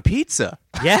go good on pizza.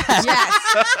 Yeah, Yes.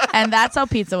 And that's how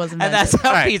pizza was and invented. that's how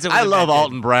All right, pizza. Was I love invented.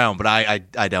 Alton Brown, but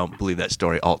I don't believe that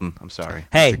story. Alton, I'm sorry.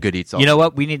 Hey, Mr. Good Eats. you know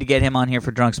what? We need to get him on here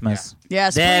for Drunksmas.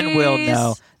 Yes, Then we'll please.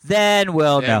 know. Then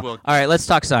we'll Then know. we'll- All right, let's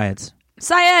talk science.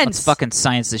 Science. Let's fucking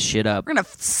science this shit up. We're gonna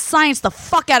science the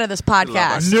fuck out of this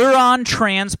podcast. Neuron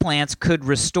transplants could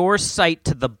restore sight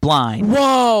to the blind.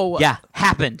 Whoa. Yeah,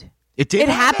 happened. It did. It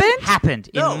happened? Happened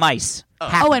No. in mice.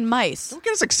 Oh, and mice. Don't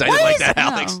get us excited like that,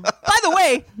 Alex. No. By the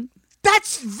way,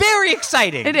 that's very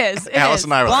exciting. It is. It Alice is.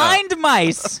 and I were Blind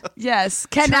mice Yes.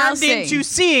 Can now turned sing. into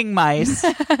seeing mice.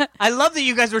 I love that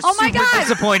you guys were Oh my super God.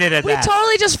 disappointed at We that.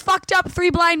 totally just fucked up 3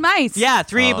 blind mice. Yeah,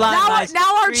 3 blind Now, mice.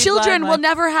 now our 3 children blind will mice.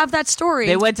 never have that story.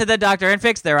 They went to the doctor and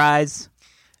fixed their eyes.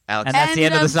 Alex, And that's the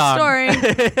end of the song. Story.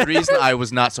 the reason I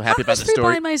was not so happy How about does the 3 story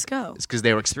blind mice go? is because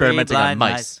they were 3 experimenting on blind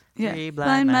mice. Yeah. 3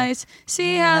 Blind mice.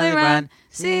 See how they run.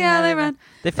 See how they run.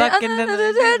 They fucking.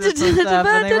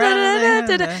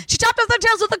 She chopped off their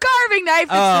tails with a carving knife.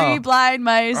 It's Oh. 3 blind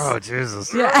mice.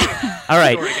 Jesus. Yeah. All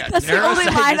right. That's the only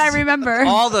line I remember.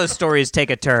 All those stories take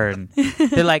a turn.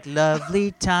 They're like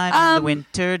lovely time in the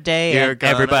winter day, You're and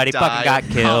gonna everybody die fucking got of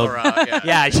killed. cholera, yeah.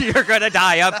 Yeah, you're gonna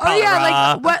die of Oh cholera.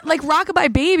 yeah, like what? Like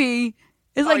Rockabye Baby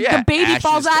is like yeah. the baby Ashes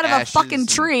falls out to of a ashes fucking and-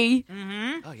 tree.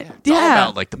 Oh yeah. It's Yeah. all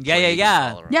about like the Yeah, plague yeah.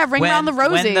 and cholera. Yeah, ring around the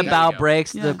rosy. When the bow There you go.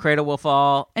 breaks, Yeah. the cradle will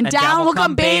fall, And down will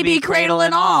come baby, cradle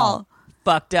and all.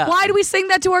 Fucked up. Why do we sing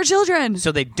that to our children?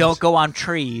 So they don't go on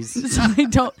trees. So they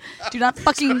do not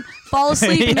fucking fall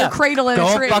asleep in Yeah. your cradle in a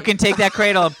Don't tree. fucking take that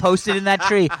cradle and post it in that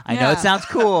tree. I know Yeah. it sounds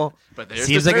cool. But there's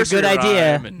Seems the like a good nursery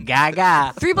idea. rhyme and-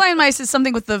 Gaga. 3 blind mice is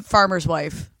something with the farmer's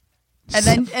wife. And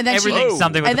then Everything's she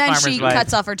something with and the then farmer's she wife.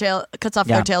 cuts off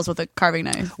Yeah. their tails with a carving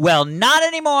knife. Well, not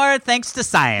anymore, thanks to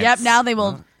science. Yep, now they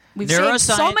will. We've saved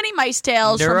so Neurosci- many mice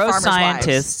tails from farmers' wives.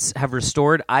 Neuroscientists have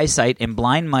restored eyesight in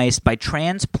blind mice by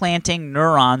transplanting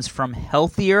neurons from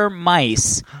healthier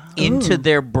mice into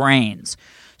their brains.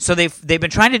 So they've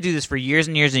been trying to do this for years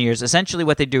and years and years. Essentially,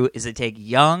 what they do is they take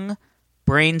young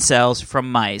brain cells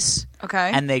from mice,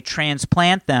 Okay. and they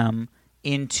transplant them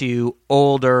into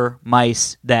older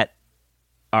mice that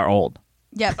are old.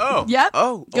 Yep. Oh. Yep.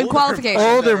 Oh. Good older qualification.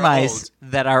 mice. Older They're mice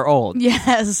that are old,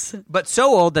 Yes. but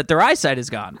so old that their eyesight is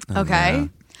gone. Okay. And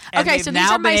Okay, they've so these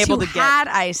now are been mice able who to get- had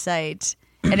eyesight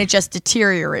and it just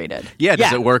deteriorated. Yeah,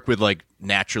 does Yeah. it work with like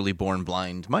naturally born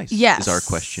blind mice? Yes. Is our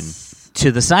question.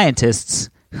 To the scientists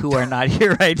who are not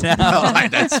here right now. Oh,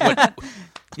 that's what.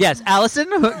 Yes, Allison,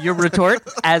 your retort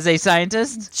as a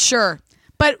scientist. Sure.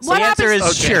 But what the answer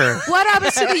happens? is sure. What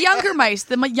happens to the younger mice?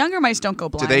 The younger mice don't go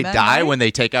blind. Do they then, die right? when they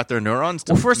take out their neurons?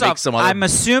 To Well, first make off, some other... I'm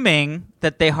assuming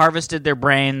that they harvested their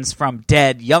brains from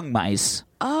dead young mice.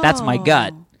 That's my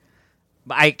gut.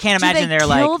 But I can't Do imagine they they're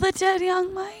kill like. the dead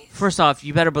young mice? First off,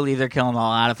 you better believe they're killing a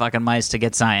lot of fucking mice to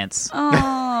get science. Oh.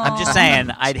 I'm just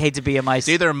saying, I'd hate to be a mice.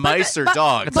 It's either mice or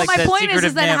dogs. It's But like my the point secret is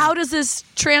of that Nim. how does this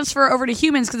transfer over to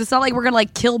humans? Because it's not like we're gonna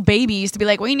like kill babies to be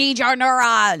like, we need your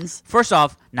neurons. First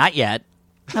off, not yet.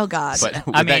 Oh God. But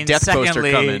with I mean, that death coaster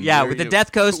secondly, coming, yeah, with the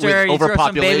death coaster, with you throw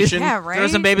some babies, overpopulation. Yeah, right? throw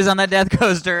some babies on that death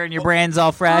coaster, and your brain's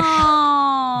all fresh.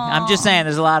 Oh. I'm just saying,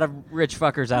 there's a lot of rich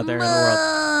fuckers out there in the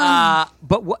world.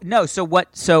 But what? No. So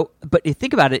what? So, but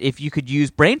think about it. If you could use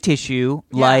brain tissue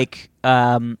like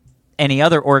any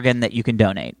other organ that you can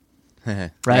donate,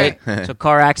 right? So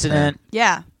car accident,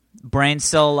 Yeah. brain's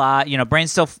still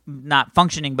brain's still not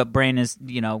functioning, but brain is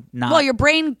not. Well, your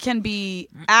brain can be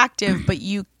active, but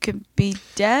you could be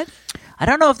dead. I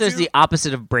don't know if there's the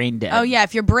opposite of brain dead. Oh yeah,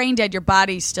 if you're brain dead, your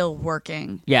body's still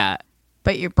working, Yeah.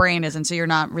 but your brain isn't. So you're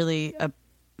not really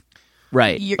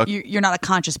Right. you're not a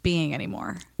conscious being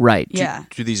anymore. Right. Yeah.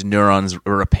 Do these neurons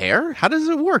repair? How does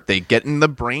it work? They get in the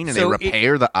brain and So they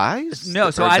repair the eyes? No,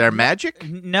 so Or is I- there magic?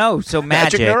 No. So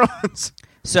Magic neurons?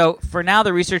 So for now,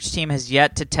 the research team has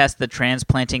yet to test the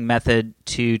transplanting method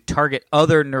to target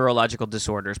other neurological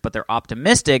disorders, but they're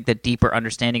optimistic that deeper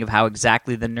understanding of how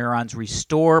exactly the neurons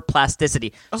restore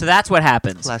plasticity. So that's what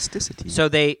happens. Plasticity.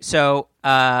 So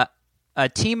a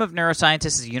team of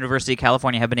neuroscientists at the University of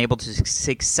California have been able to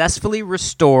successfully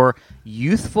restore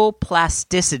youthful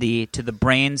plasticity to the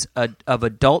brains of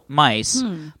adult mice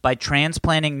by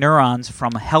transplanting neurons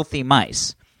from healthy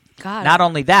mice. Got Not it.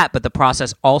 only that, but the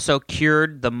process also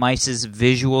cured the mice's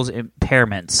visual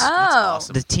impairments. Oh,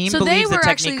 The team So they believes the were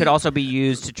technique actually- could also be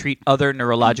used to treat other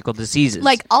neurological diseases.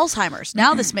 like Alzheimer's.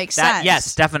 Now this makes sense.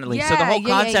 Yes, definitely. So the Yeah, whole yeah,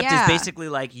 concept yeah. is basically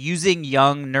like using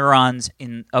young neurons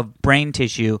of brain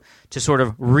tissue to sort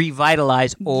of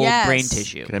revitalize old Yes. brain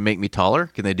tissue. Can it make me taller?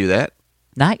 Can they do that?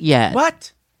 Not yet.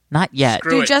 What? Not yet.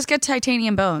 Screw Dude, it. just get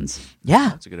titanium bones. Yeah.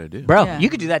 That's a good idea. Bro, Yeah. you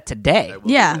could do that today.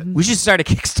 Yeah. We should start a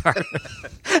Kickstarter.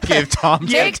 Give Tom.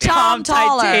 Make Tom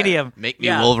taller. Titanium. Make me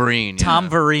Yeah. Wolverine. Tom yeah.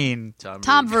 Vereen. Tom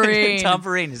Vereen. Tom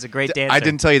Vereen is a great dancer. I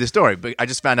didn't tell you the story, but I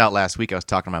just found out last week. I was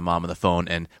talking to my mom on the phone,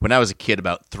 and when I was a kid,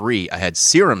 about 3, I had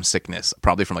serum sickness,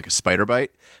 probably from like a spider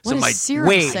bite. What is my serum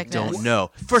wait, sickness? don't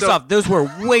know. First So- off, those were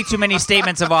way too many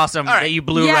statements of awesome right. that you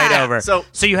blew Yeah. right over. So-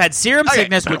 you had serum Okay.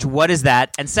 sickness, which what is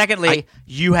that? And secondly,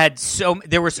 you had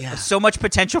there was Yeah. so much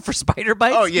potential for spider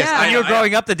bites. Oh, yes, Yeah. I When you were know,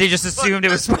 growing up, that they just assumed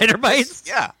it was spider bites.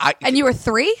 Yeah, And you were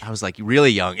 3? I was like really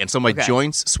young, and so my Okay.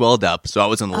 joints swelled up, so I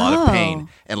was in a lot Oh. of pain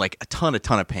and like a ton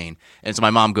of pain. And so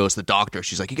my mom goes to the doctor.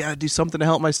 She's like, "You got to do something to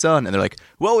help my son." And they're like,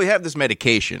 "Well, we have this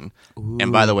medication."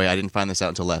 And by the way, I didn't find this out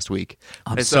until last week.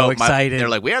 I'm And so excited. They're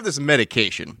like, "We have this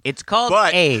medication." It's called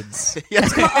But- AIDS.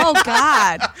 Oh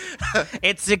God.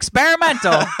 It's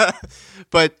experimental.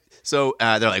 But so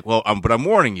they're like, "Well, but I'm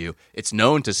warning you, it's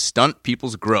known to stunt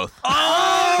people's growth."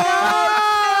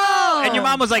 And your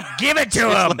mom was like, "Give it to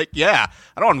It's him." like, yeah,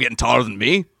 I don't want him getting taller than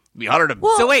me. It'd be harder to.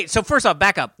 So wait. So first off,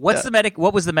 back up. What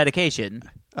was the medication?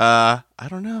 I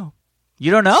don't know.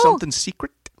 You don't know? Something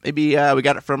secret. Maybe we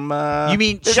got it from. You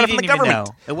mean they she got it from didn't the even government.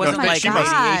 know? It wasn't No, like she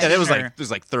must- radiation yeah, it was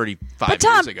or- like 35 But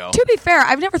Tom, years ago. to be fair,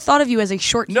 I've never thought of you as a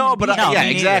short. No, human but being. No, yeah, me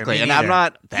neither, exactly. me And I'm neither.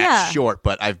 not that Yeah. short,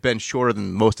 but I've been shorter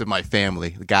than most of my family,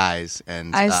 the guys,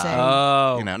 and I see.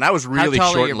 Oh. and I was really tall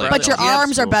are short. your and like, But your Do you have-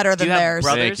 arms are better do than you have theirs.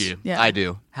 brothers? Thank you. Yeah. I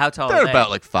do. How tall They're are they? about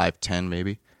like 5'10",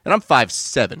 maybe, and I'm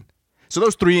 5'7". So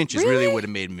those 3 inches really, Really? would have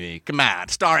made me come on,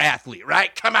 star athlete,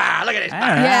 right? Come on, look at this. I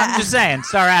don't know. Yeah. I'm just saying,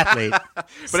 star athlete.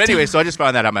 But anyway, so I just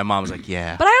found that out. My mom was like,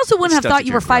 "Yeah." But I also wouldn't have Stunted thought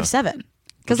you your were growth. 5'7".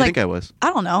 What Because do you like think I was? I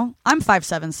don't know, I'm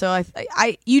 5'7", so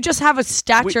I you just have a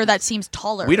stature that seems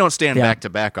taller. We don't stand Yeah. back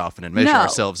to back often and measure No,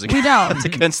 ourselves we against, don't.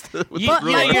 against the You- But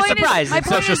Yeah, my you're point surprised is, my in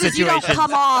point social is you don't situations.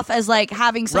 come off as like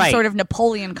having some Right. sort of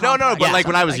Napoleon No, complex. but or like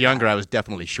when I something was like younger, that. I was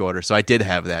definitely shorter, so I did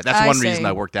have that. That's I one see. reason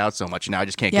I worked out so much. Now I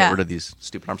just can't Yeah. get rid of these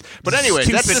stupid arms. But anyway,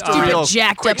 that's just a Stupid real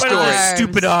jacked quick up story. arms.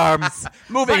 Stupid arms.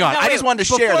 Moving But on. no, I just wait, wanted to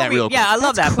share before that we- real quick. Yeah, I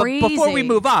love That's that. But before we crazy.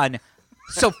 move on,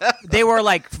 so they were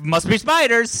like, must be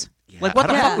spiders. Like, what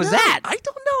the don't fuck was know. that? I don't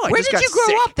know. I Where just did got you grow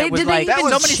sick. up? They- That was did they like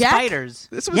even so many check? spiders.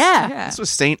 This was Yeah. This was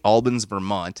St. Albans,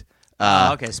 Vermont.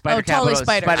 Okay, spider Oh, totally capital, spiders.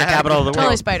 spider capital of the Totally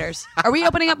world. spiders. Are we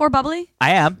opening up more bubbly?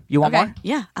 I am. You want Okay. more?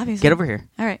 Yeah, obviously. Get over here.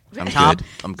 All right. I'm Tom? good.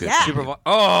 I'm good. Yeah. Super.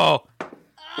 Oh,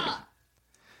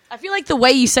 I feel like the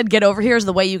way you said "get over here" is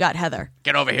the way you got Heather.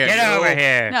 Get over here. get you. over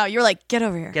here. No, you're like, "Get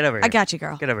over here." Get over here. I got you,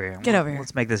 girl. Get over here. Get over here.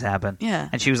 Let's make this happen. Yeah.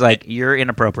 And she was like, "You're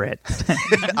inappropriate."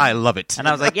 I love it. And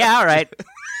I was like, "Yeah, all right.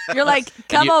 You're like,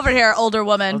 "Come you- over here, older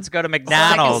woman." Let's go to so I can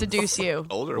McDonald's. seduce you.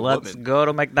 Older Let's woman. go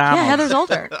to McDonald's." Yeah, Heather's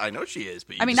older. I know she is,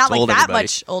 but you I mean, just not like told that everybody.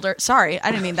 much older. Sorry,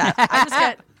 I didn't mean that. I just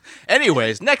get.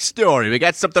 Anyways, next story. We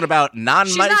got something about non-mice.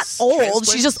 She's not old.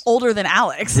 transplants. She's just older than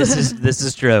Alex. This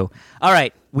is true. All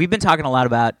right, we've been talking a lot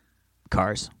about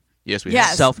cars. Yes, we yes.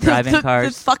 have. Self-driving The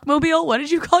cars. fuckmobile. What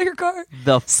did you call your car?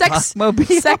 The Sex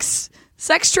fuckmobile.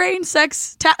 Sex train.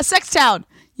 Sex town.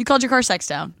 You called your car Sex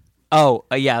Town. Oh,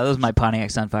 yeah, that was my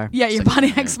Pontiac Sunfire. Yeah, your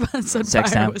Pontiac Sunfire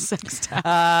Sex Town. was Sex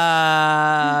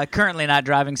Town. Currently not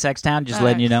driving Sextown, just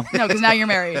letting you know. No, because now you're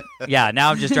married. Yeah,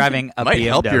 now I'm just driving a Might BMW.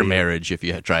 help your marriage if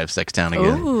you drive Sextown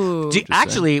again. Ooh.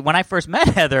 Actually, when I first met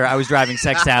Heather, I was driving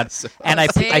Sextown,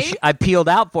 and See? I peeled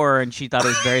out for her, and she thought it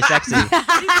was very sexy.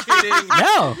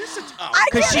 No,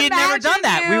 because she had never done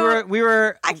that. We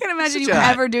were. I can't imagine you Such a-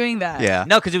 ever doing that. Yeah.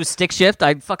 No, because it was stick shift.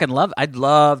 I'd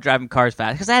love driving cars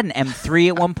fast because I had an M3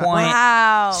 at one point.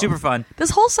 Wow. Super fun.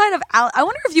 This whole side of I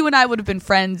wonder if you and I would have been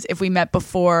friends if we met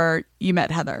before you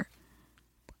met Heather.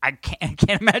 I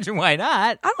can't imagine why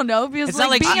not. I don't know because It's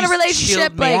not like being in a she's relationship,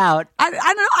 chilled me like out. I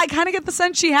don't know. I kind of get the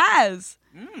sense she has.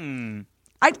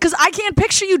 Because I can't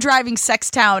picture you driving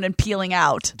Sextown and peeling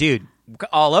out. Dude,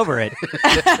 all over it.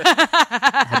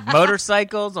 Had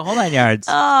motorcycles, the whole 9 yards.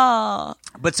 Oh,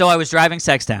 But so I was driving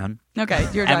Sextown. okay.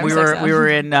 You're And driving we were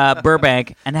Sextown. in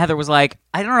Burbank, and Heather was like,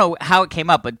 I don't know how it came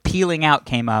up, but peeling out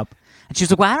came up, and she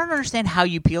was like, "Well, I don't understand how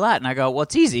you peel out." And I go, "Well,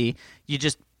 it's easy. You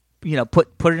just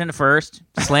put it in first,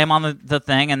 slam on the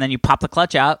thing, and then you pop the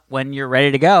clutch out when you're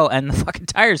ready to go, and the fucking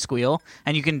tires squeal,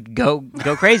 and you can go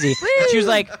crazy." And she was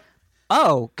like,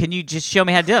 oh, can you just show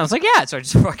me how to do it? I was like, yeah. So I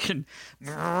just fucking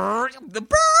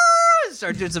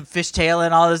started doing some fishtail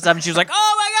and all this stuff. And she was like,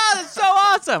 oh my God, that's so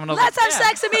awesome. And I was Let's like, have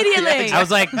sex immediately. I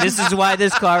was like, this is why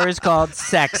this car is called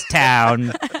Sex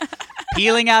Town.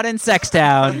 Peeling out in Sex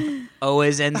Town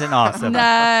always ends in awesome.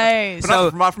 Nice.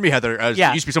 But not for me, Heather. It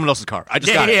Yeah. used to be someone else's car. I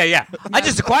just Yeah, got it. yeah. I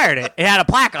just acquired it. It had a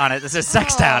plaque on it that says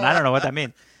Sex Town. I don't know what that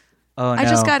means. Oh, no. I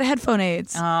just got headphone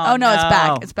aids. Oh, no, it's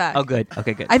back. It's back. Oh, good.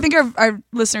 Okay, good. I think our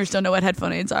listeners don't know what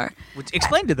headphone aids are.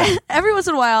 Explain to them Every once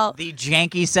in a while, the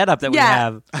janky setup that we Yeah.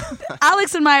 have.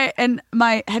 Alex and my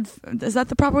head. Is that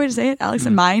the proper way to say it? Alex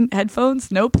and mine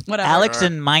headphones? Nope. Whatever. Alex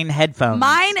and mine headphones.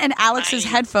 Mine and Alex's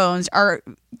headphones are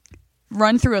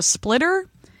run through a splitter.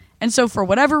 And so for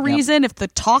whatever reason, if the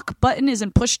talk button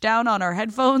isn't pushed down on our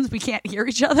headphones, we can't hear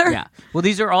each other. Yeah. Well,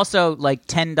 these are also like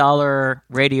 $10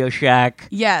 Radio Shack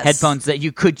Yes. headphones that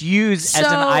you could use as an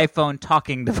So- iPhone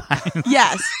talking device.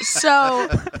 Yes. So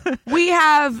we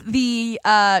have the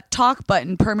talk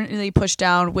button permanently pushed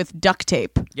down with duct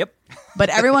tape. Yep. But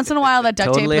every once in a while, that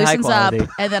duct Totally tape high loosens up,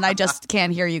 quality. and then I just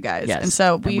can't hear you guys. Yes. And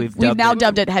so And we've we've now dubbed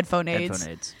dubbed it headphone aids.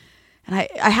 Headphone aids. And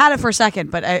I had it for a second,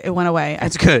 but it went away.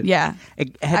 That's good. Yeah.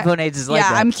 Headphone aids is like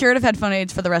yeah, that. I'm cured of headphone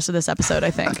aids for the rest of this episode,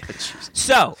 I think.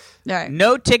 So, All right.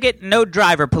 no ticket, no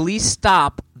driver. Police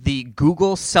stop the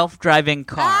Google self-driving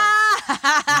car.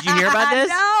 Did you hear about this?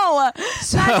 No.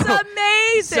 That's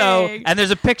amazing. So, and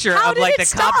there's a picture How of did like it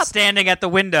the cop stop? standing at the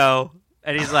window,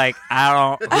 and he's like, "I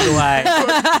don't, who do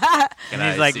I?" And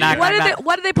he's like, knock, what knock, did knock.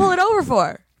 what did they pull it over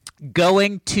for?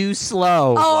 Going too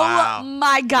slow. Oh Wow.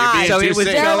 my God. So it was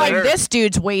They're going- like, this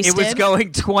dude's It wasted. was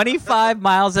going 25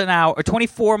 miles an hour, or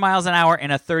 24 miles an hour in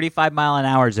a 35 mile an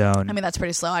hour zone, I mean, that's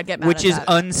pretty slow. I'd get mad which at is that.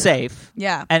 unsafe.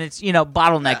 Yeah. And it's,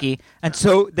 bottlenecky. And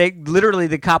so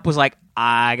the cop was like,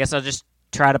 I guess I'll just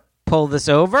try to pull this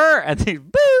over. And they,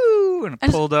 boo, and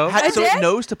And- pulled over. I So did? it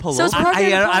knows to pull So it's over.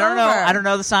 programmed to pull I don't know. over. I don't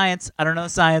know the science.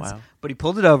 Wow. But he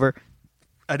pulled it over,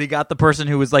 and he got the person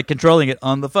who was like controlling it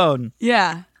on the phone.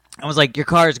 Yeah. I was like, your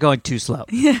car is going too slow.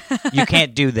 You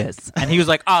can't do this. And he was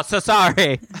like, oh, so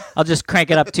sorry. I'll just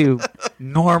crank it up to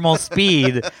normal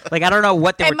speed. Like, I don't know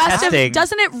what they were testing.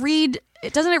 Doesn't it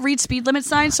read speed limit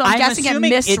signs? So I'm I'm guessing it assuming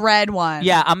misread one.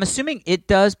 Yeah, I'm assuming it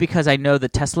does because I know the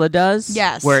Tesla does.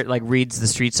 Yes. Where it like reads the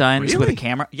street signs with a Really?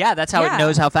 camera. Yeah, that's how Yeah. it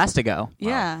knows how fast to go.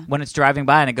 Yeah. When it's driving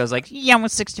by and it goes like, yeah, I'm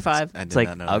with 65. I It's did like,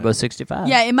 not know I'll that. go 65.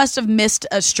 Yeah, it must have missed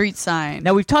a street sign.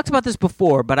 Now, we've talked about this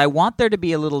before, but I want there to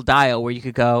be a little dial where you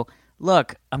could go,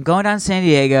 look, I'm going down to San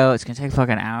Diego. It's going to take a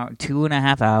fucking hour,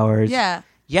 2.5 hours. Yeah.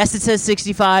 Yes, it says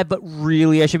 65, but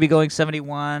really I should be going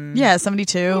 71. Yeah,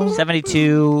 72.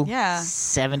 72. Yeah.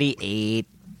 78.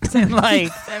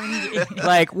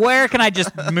 like, where can I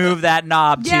just move that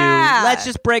knob Yeah. to? Let's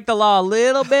just break the law a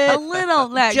little bit. A little.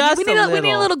 Like, Just we need a we need a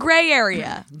little. little gray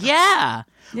area. Yeah.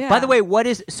 Yeah. By the way,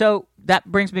 so that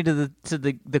brings me to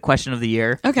the question of the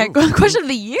year. Okay, question of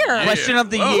the year. Question of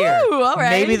the year. Ooh, all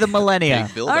right. Maybe the millennia.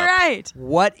 Big build All up. right.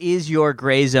 What is your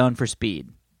gray zone for speed?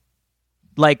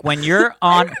 Like when you're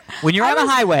on the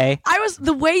highway.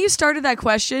 The way you started that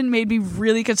question made me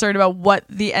really concerned about what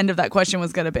the end of that question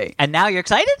was going to be. And now you're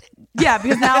excited? Yeah,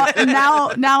 because now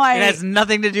I It has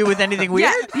nothing to do with anything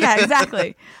weird? Yeah,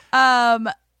 exactly.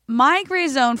 My gray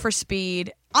zone for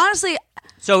speed, honestly,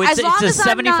 So As long it's a as I'm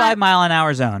 75 not- mile an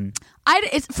hour zone.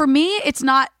 for me, it's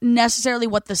not necessarily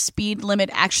what the speed limit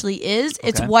actually is.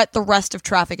 It's Okay. what the rest of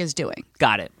traffic is doing.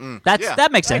 Got it. Yeah,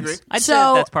 That makes I sense. agree. I'd So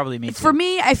say that's probably me too. For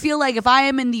me, I feel like if I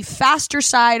am in the faster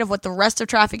side of what the rest of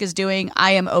traffic is doing,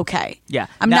 I am okay. Yeah.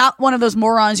 I'm Now- not one of those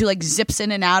morons who like zips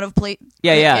in and out of plate.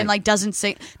 Yeah, yeah. and like doesn't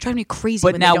say drive me crazy.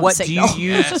 But when now they don't what signal. do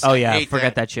you use? Yes, Oh yeah, hate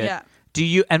forget that. that shit. Yeah. Do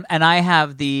you and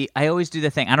I always do the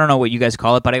thing. I don't know what you guys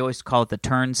call it, but I always call it the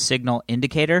turn signal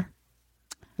indicator,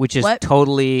 which is What?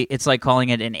 totally it's like calling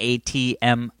it an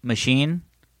ATM machine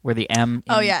where the M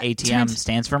in Oh, yeah. ATM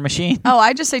stands for machine. Oh,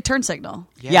 I just say turn signal.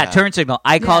 Yeah, turn signal.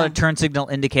 I call Yeah. it a turn signal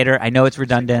indicator. I know it's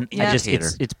redundant. Yeah.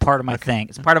 It's part of my thing.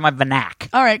 It's part of my vernac,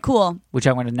 All right, cool. which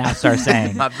I'm going to now start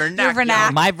saying. My Your vernacular.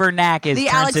 vernac. My vernac is The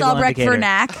turn Alex signal Albrecht indicator.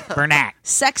 vernac. Vernac.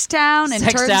 Sextown and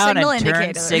Sex turn down signal and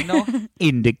indicator. turn signal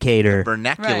indicator.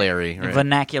 Vernaculary. Right.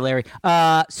 Vernaculary.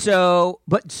 So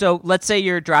let's say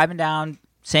you're driving down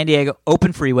San Diego,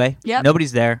 open freeway. Yep.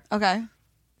 Nobody's there. Okay.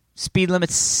 Speed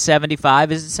limit's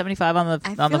 75. Is it 75 on the I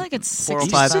on feel the like it's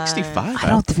 405? 65. I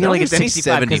don't feel like it's think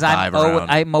 65 because 75 around.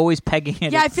 I'm always pegging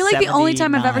it. Yeah, at I feel like the only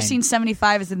time I've ever 79. seen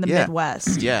 75 is in the Yeah.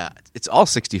 Midwest. Yeah, it's all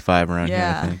 65 around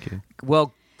Yeah. here. I think.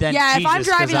 Well, then Yeah, if I'm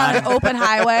Jesus, 'cause driving on an open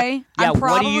highway, Yeah, I'm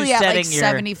what are you probably at like setting your-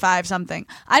 75 something.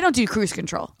 I don't do cruise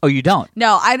control. Oh, you don't?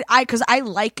 No, I because I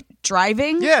like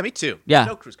driving. Yeah, me too. Yeah.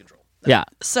 No cruise control. Yeah.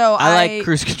 So I like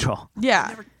cruise control.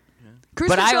 Yeah. Cruise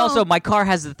But I control- also, my car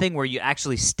has the thing where you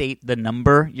actually state the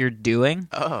number you're doing.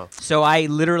 Oh. So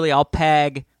I'll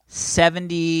peg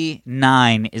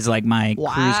 79 is like my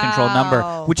cruise control number,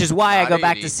 Wow. which is why I Not go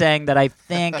back 80. to saying that I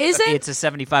think Isn't- it's a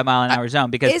 75 mile an hour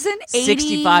zone because Isn't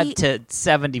 65 to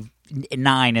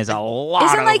 79 is a lot.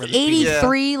 Isn't like over the speed.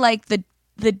 83 like the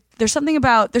there's something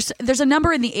about there's a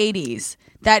number in the 80s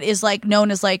that is like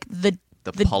known as like the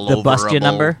pulloverable. bust you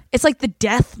number? it's like the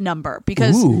death number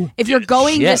because Ooh. if you're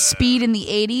going Shit. this speed in the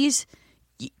 80s,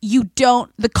 you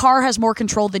don't. The car has more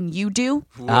control than you do,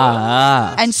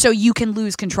 and so you can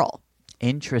lose control.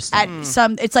 Interesting. At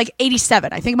some, it's like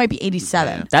 87. I think it might be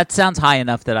 87. That sounds high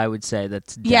enough that I would say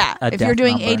that's If you're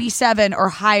doing number. 87 or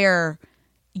higher,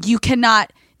 you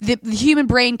cannot. The human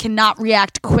brain cannot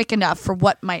react quick enough for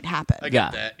what might happen. I Yeah.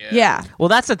 get that. Yeah. Well,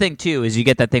 that's the thing too, is you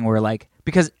get that thing where like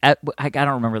because I don't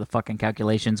remember the fucking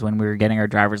calculations when we were getting our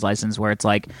driver's license, where it's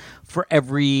like for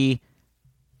every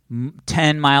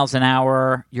 10 miles an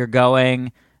hour you're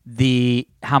going,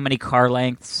 how many car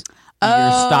lengths your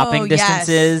stopping distance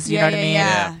is. You know what I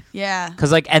mean? Yeah.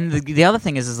 Because like, and the other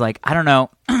thing is like I don't know,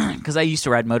 because I used to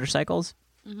ride motorcycles.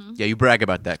 Yeah, you brag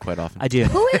about that quite often. I do.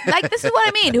 This is what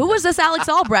I mean. Who was this Alex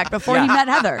Albrecht before he met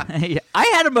Heather? Yeah, I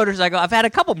had a motorcycle. I've had a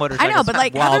couple I motorcycles. know, but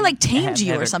like while Heather like I tamed had you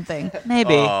or Heather. something.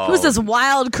 Maybe. Who's this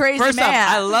wild, crazy First man?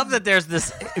 off, I love that there's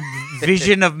this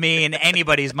vision of me in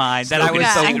anybody's mind that I was Smoking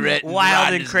a some cigarette and wild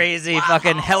riding and crazy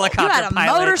fucking you helicopter had a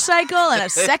pilot. motorcycle and a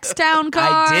Sextown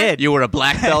car. I did. You were a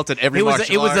black belt at every It was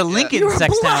martial it was a art. Lincoln You were a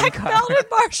Sextown black car. belt in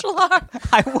martial art.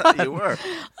 I was. Yeah, you were.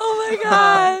 Oh my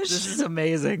gosh. This is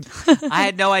amazing. I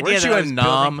had no idea Weren't that you I a was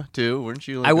nom building- too? Weren't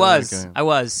you? Like I was. Like a- I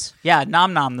was. Yeah,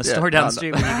 Nom Nom, the Yeah, store down Nom the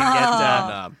street Nom. where you can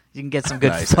get Nom. you can get some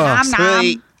good Nice. pho. Nom Nom.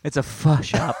 Sweet. It's a pho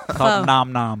shop called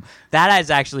Nom Nom. That is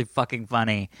actually fucking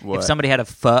funny. What? If somebody had a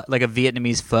pho, like a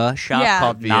Vietnamese pho shop Yeah.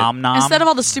 called Viet- Nom Nom. Instead of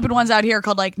all the stupid ones out here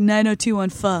called like 9021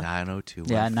 pho. 902.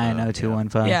 yeah, 9021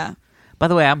 pho. Yeah. By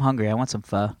the way, I'm hungry. I want some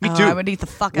pho. Me Oh, too. I would eat the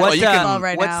fuck out What's, of you the can- pho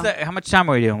right now. how much time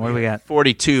are we doing? What do we got?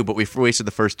 42, but we wasted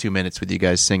the first 2 minutes with you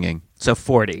guys singing. So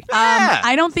 40.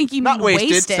 I don't think you mean Not wasted.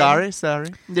 wasted. Sorry.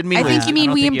 Didn't mean I think wasted. you mean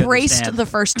don't we think you embraced understand. the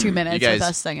first 2 minutes You guys, with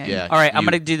us singing. yeah. All right, I'm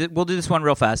You- gonna do. We'll do this one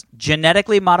real fast.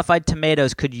 Genetically modified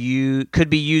tomatoes could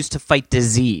be used to fight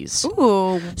disease.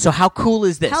 Ooh. So how cool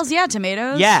is this? Hells yeah,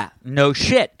 tomatoes. Yeah, no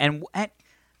shit. And Wait,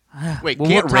 Well, can't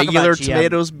we'll talk regular about GM.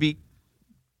 tomatoes be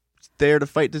there to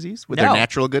fight disease with No. their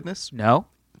natural goodness? no.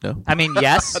 No. I mean,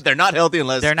 yes, They're not healthy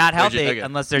unless they're not healthy okay.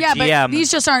 unless they're Yeah, GM.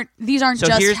 but these aren't So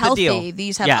just here's the healthy. deal.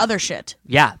 These have Yeah. other shit.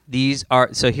 Yeah, these are.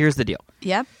 So here's the deal.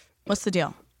 Yep. What's the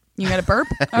deal? You got a burp?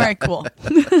 All right, cool.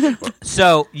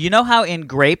 So you know how in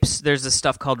grapes there's this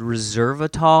stuff called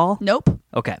resveratrol. Nope.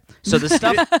 Okay, so the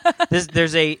stuff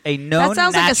there's a known That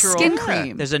sounds like a natural, skin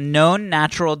cream. There's a known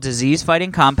natural disease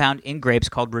fighting compound in grapes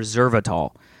called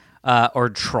resveratrol, or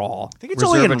trol. I think it's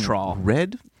only in resveratrol.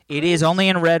 red. It is only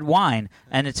in red wine,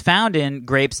 and it's found in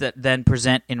grapes that then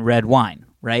present in red wine,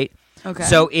 right? Okay.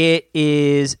 So it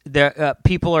is there.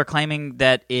 People are claiming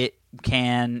that it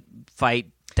can fight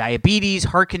diabetes,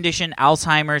 heart condition,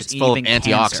 Alzheimer's, It's full of even cancer.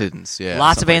 antioxidants. Yeah,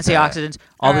 Lots of stuff like that. antioxidants,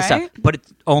 all this Alright. stuff, but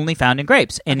it's only found in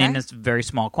grapes and in Okay. a very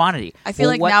small quantity. I feel Well,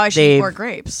 like what now I should eat they've- more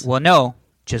grapes. Well, no,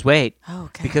 just wait. Oh,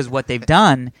 okay. Because what they've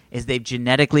done is they've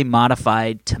genetically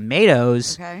modified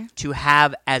tomatoes Okay. to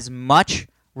have as much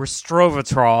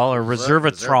resveratrol or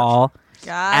resveratrol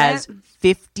Got as it.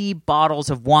 50 bottles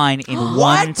of wine in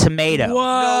one tomato. No way.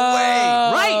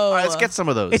 Right. All right, let's get some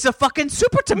of those. It's a fucking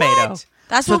super tomato.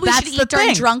 That's So what we that's should the eat during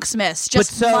thing. drunk Smiths.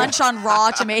 Just so- munch on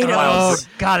raw tomatoes. Oh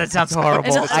God, it sounds horrible.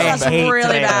 It I sounds hate really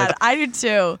tomatoes. bad. I do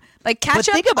too. Like But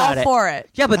ketchup, think about all it. for it.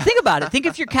 Yeah, but think about it. Think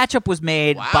if your ketchup was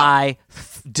made by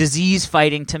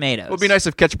disease-fighting tomatoes. It would be nice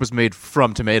if ketchup was made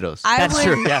from tomatoes. That's would,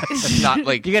 true. Yeah, Not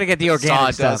like you got to get the organic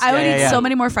Sawdust. stuff. I would Yeah, eat yeah, so yeah.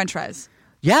 many more French fries.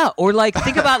 Yeah, or like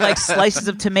think about like slices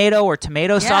of tomato or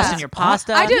tomato sauce Yeah. in your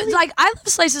pasta. I do like. I love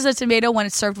slices of tomato when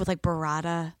it's served with like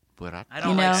burrata. I don't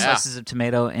You like know? slices of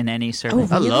tomato in any serving. Oh,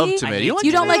 I love Really? tomato. I You, hate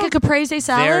You don't tomato? like a caprese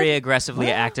salad? Very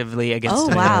aggressively, actively against Oh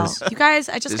wow, tomatoes. you guys!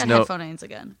 I just There's got no- headphone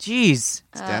again. Jeez.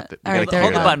 Stamp it. We all right, gotta there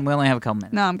Hold you the go. button. We only have a couple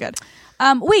minutes. No, I'm good.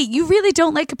 Wait, you really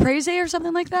don't like caprese or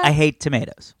something like that? I hate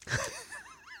tomatoes.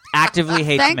 Actively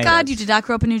hate Thank tomatoes. God you did not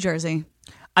grow up in New Jersey,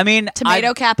 I mean,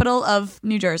 tomato capital of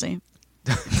New Jersey.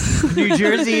 New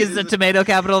Jersey is the tomato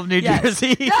capital of New Yes.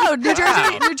 Jersey. No, New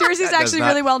Jersey. New Jersey's That does actually not-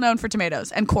 really well known for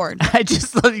tomatoes and corn. I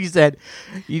just love you said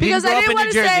you Because didn't I grow up didn't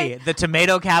in New wanna Jersey, say- the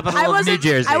tomato capital I of New wasn't.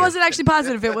 Jersey. I wasn't actually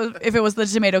positive if it was the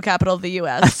tomato capital of the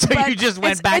U.S. So but you just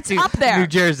went it's- back it's to up there. New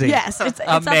Jersey. Yes, it's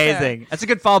up there. amazing. That's a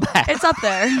good fallback. It's up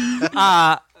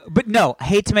there. But no, I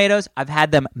hate tomatoes. I've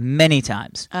had them many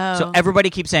times. Oh. So everybody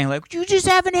keeps saying, like, you just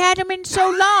haven't had them in so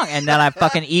long. And then I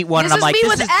fucking eat one This and I'm is like, me this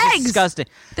with is eggs. disgusting.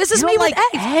 This is You me don't with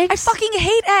like eggs. I fucking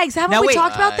hate eggs. Haven't Now, we wait.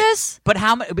 talked about this? But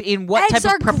in what Eggs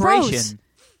type are of preparation? gross.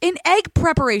 In egg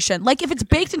preparation. Like, if it's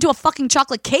baked into a fucking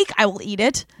chocolate cake, I will eat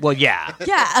it. Well, yeah.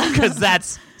 Yeah. Because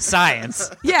that's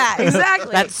science. Yeah,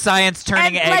 exactly. That's science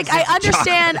turning and, eggs like, into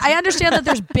I understand that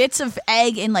there's bits of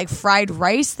egg in, like, fried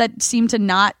rice that seem to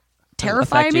not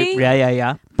terrify affect you. me.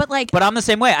 Yeah. But, like... But I'm the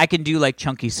same way. I can do like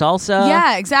chunky salsa.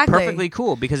 Yeah, exactly. Perfectly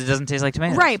cool because it doesn't taste like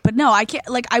tomatoes. Right, but no, I can't.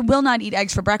 Like, I will not eat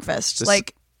eggs for breakfast.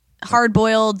 Like, hard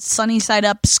boiled, sunny side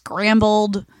up,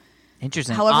 scrambled.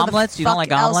 Interesting. However, Omelets? You don't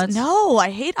like omelets? No,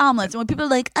 I hate omelets. And when people are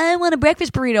like, I want a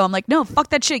breakfast burrito, I'm like, no, fuck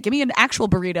that shit. Give me an actual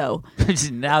burrito.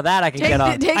 Now that I can Take get the-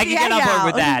 on. take I the can get egg on board out.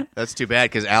 with that. That's too bad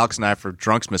because Alex and I for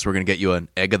Drunksmith we're going to get you an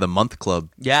Egg of the Month Club.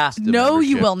 Yeah. No,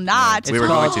 you membership. will not. We were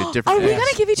going to Are different. we days.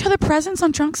 gonna give each other presents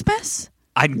on Drunksmith?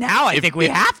 I think we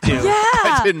have to. Yeah.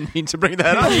 I didn't mean to bring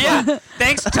that up. Yeah.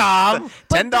 Thanks, Tom.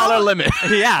 $10 limit.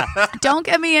 Yeah. Don't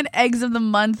get me an eggs of the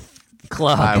month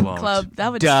Club. I won't. club.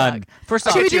 That would Done. suck. First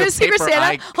off, Should we get you do a a Secret paper Santa?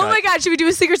 eye Oh my cut. god, should we do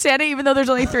a Secret Santa even though there's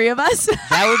only 3 of us?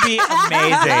 that would be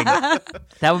amazing.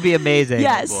 That would be amazing.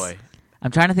 Yes. Boy. I'm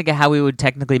trying to think of how we would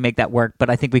technically make that work, but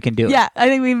I think we can do it. Yeah, I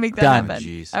think we can make that Done. happen.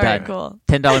 Jeez. All right, Done. cool.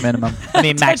 $10 minimum. I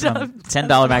mean, maximum.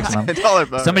 $10 maximum.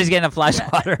 $10 Somebody's getting a flash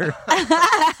water.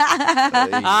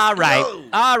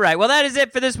 All right. Well, that is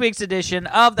it for this week's edition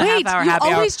of the Wait, Half Hour you Happy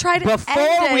Hour. always try to Before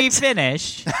end we it.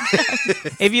 finish,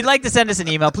 if you'd like to send us an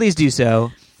email, please do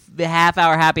so. The Half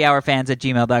Hour Happy Hour fans at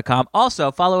gmail.com.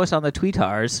 Also, follow us on the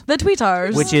tweetars, The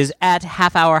tweetars. which is at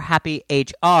Half Hour Happy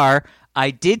HR.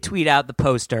 I did tweet out the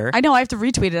poster. I know I have to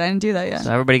retweet it. I didn't do that yet.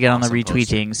 So everybody get on the Awesome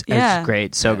retweetings. Yeah. It's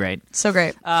great. So great. So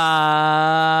great.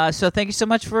 So thank you so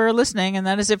much for listening. And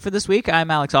that is it for this week. I'm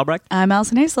Alex Albrecht. I'm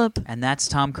Allison Hayslip. And that's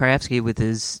Tom Krajewski with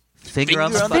his finger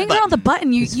on the Finger on the button. Finger on the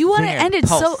button. You want to finger, end it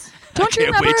so. pulse. Don't you I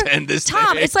can't wait remember, to end this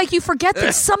Tom? day. It's like you forget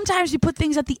that sometimes you put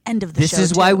things at the end of the This show.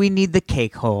 is why too. we need the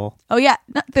cake hole. Oh yeah,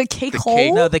 no, the cake hole.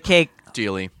 cake- No, the cake.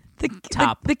 Dealy. the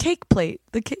top. The cake plate.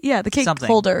 The cake Something.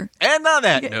 holder. And on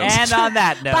that note. And on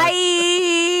that note.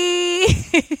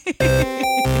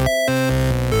 Bye.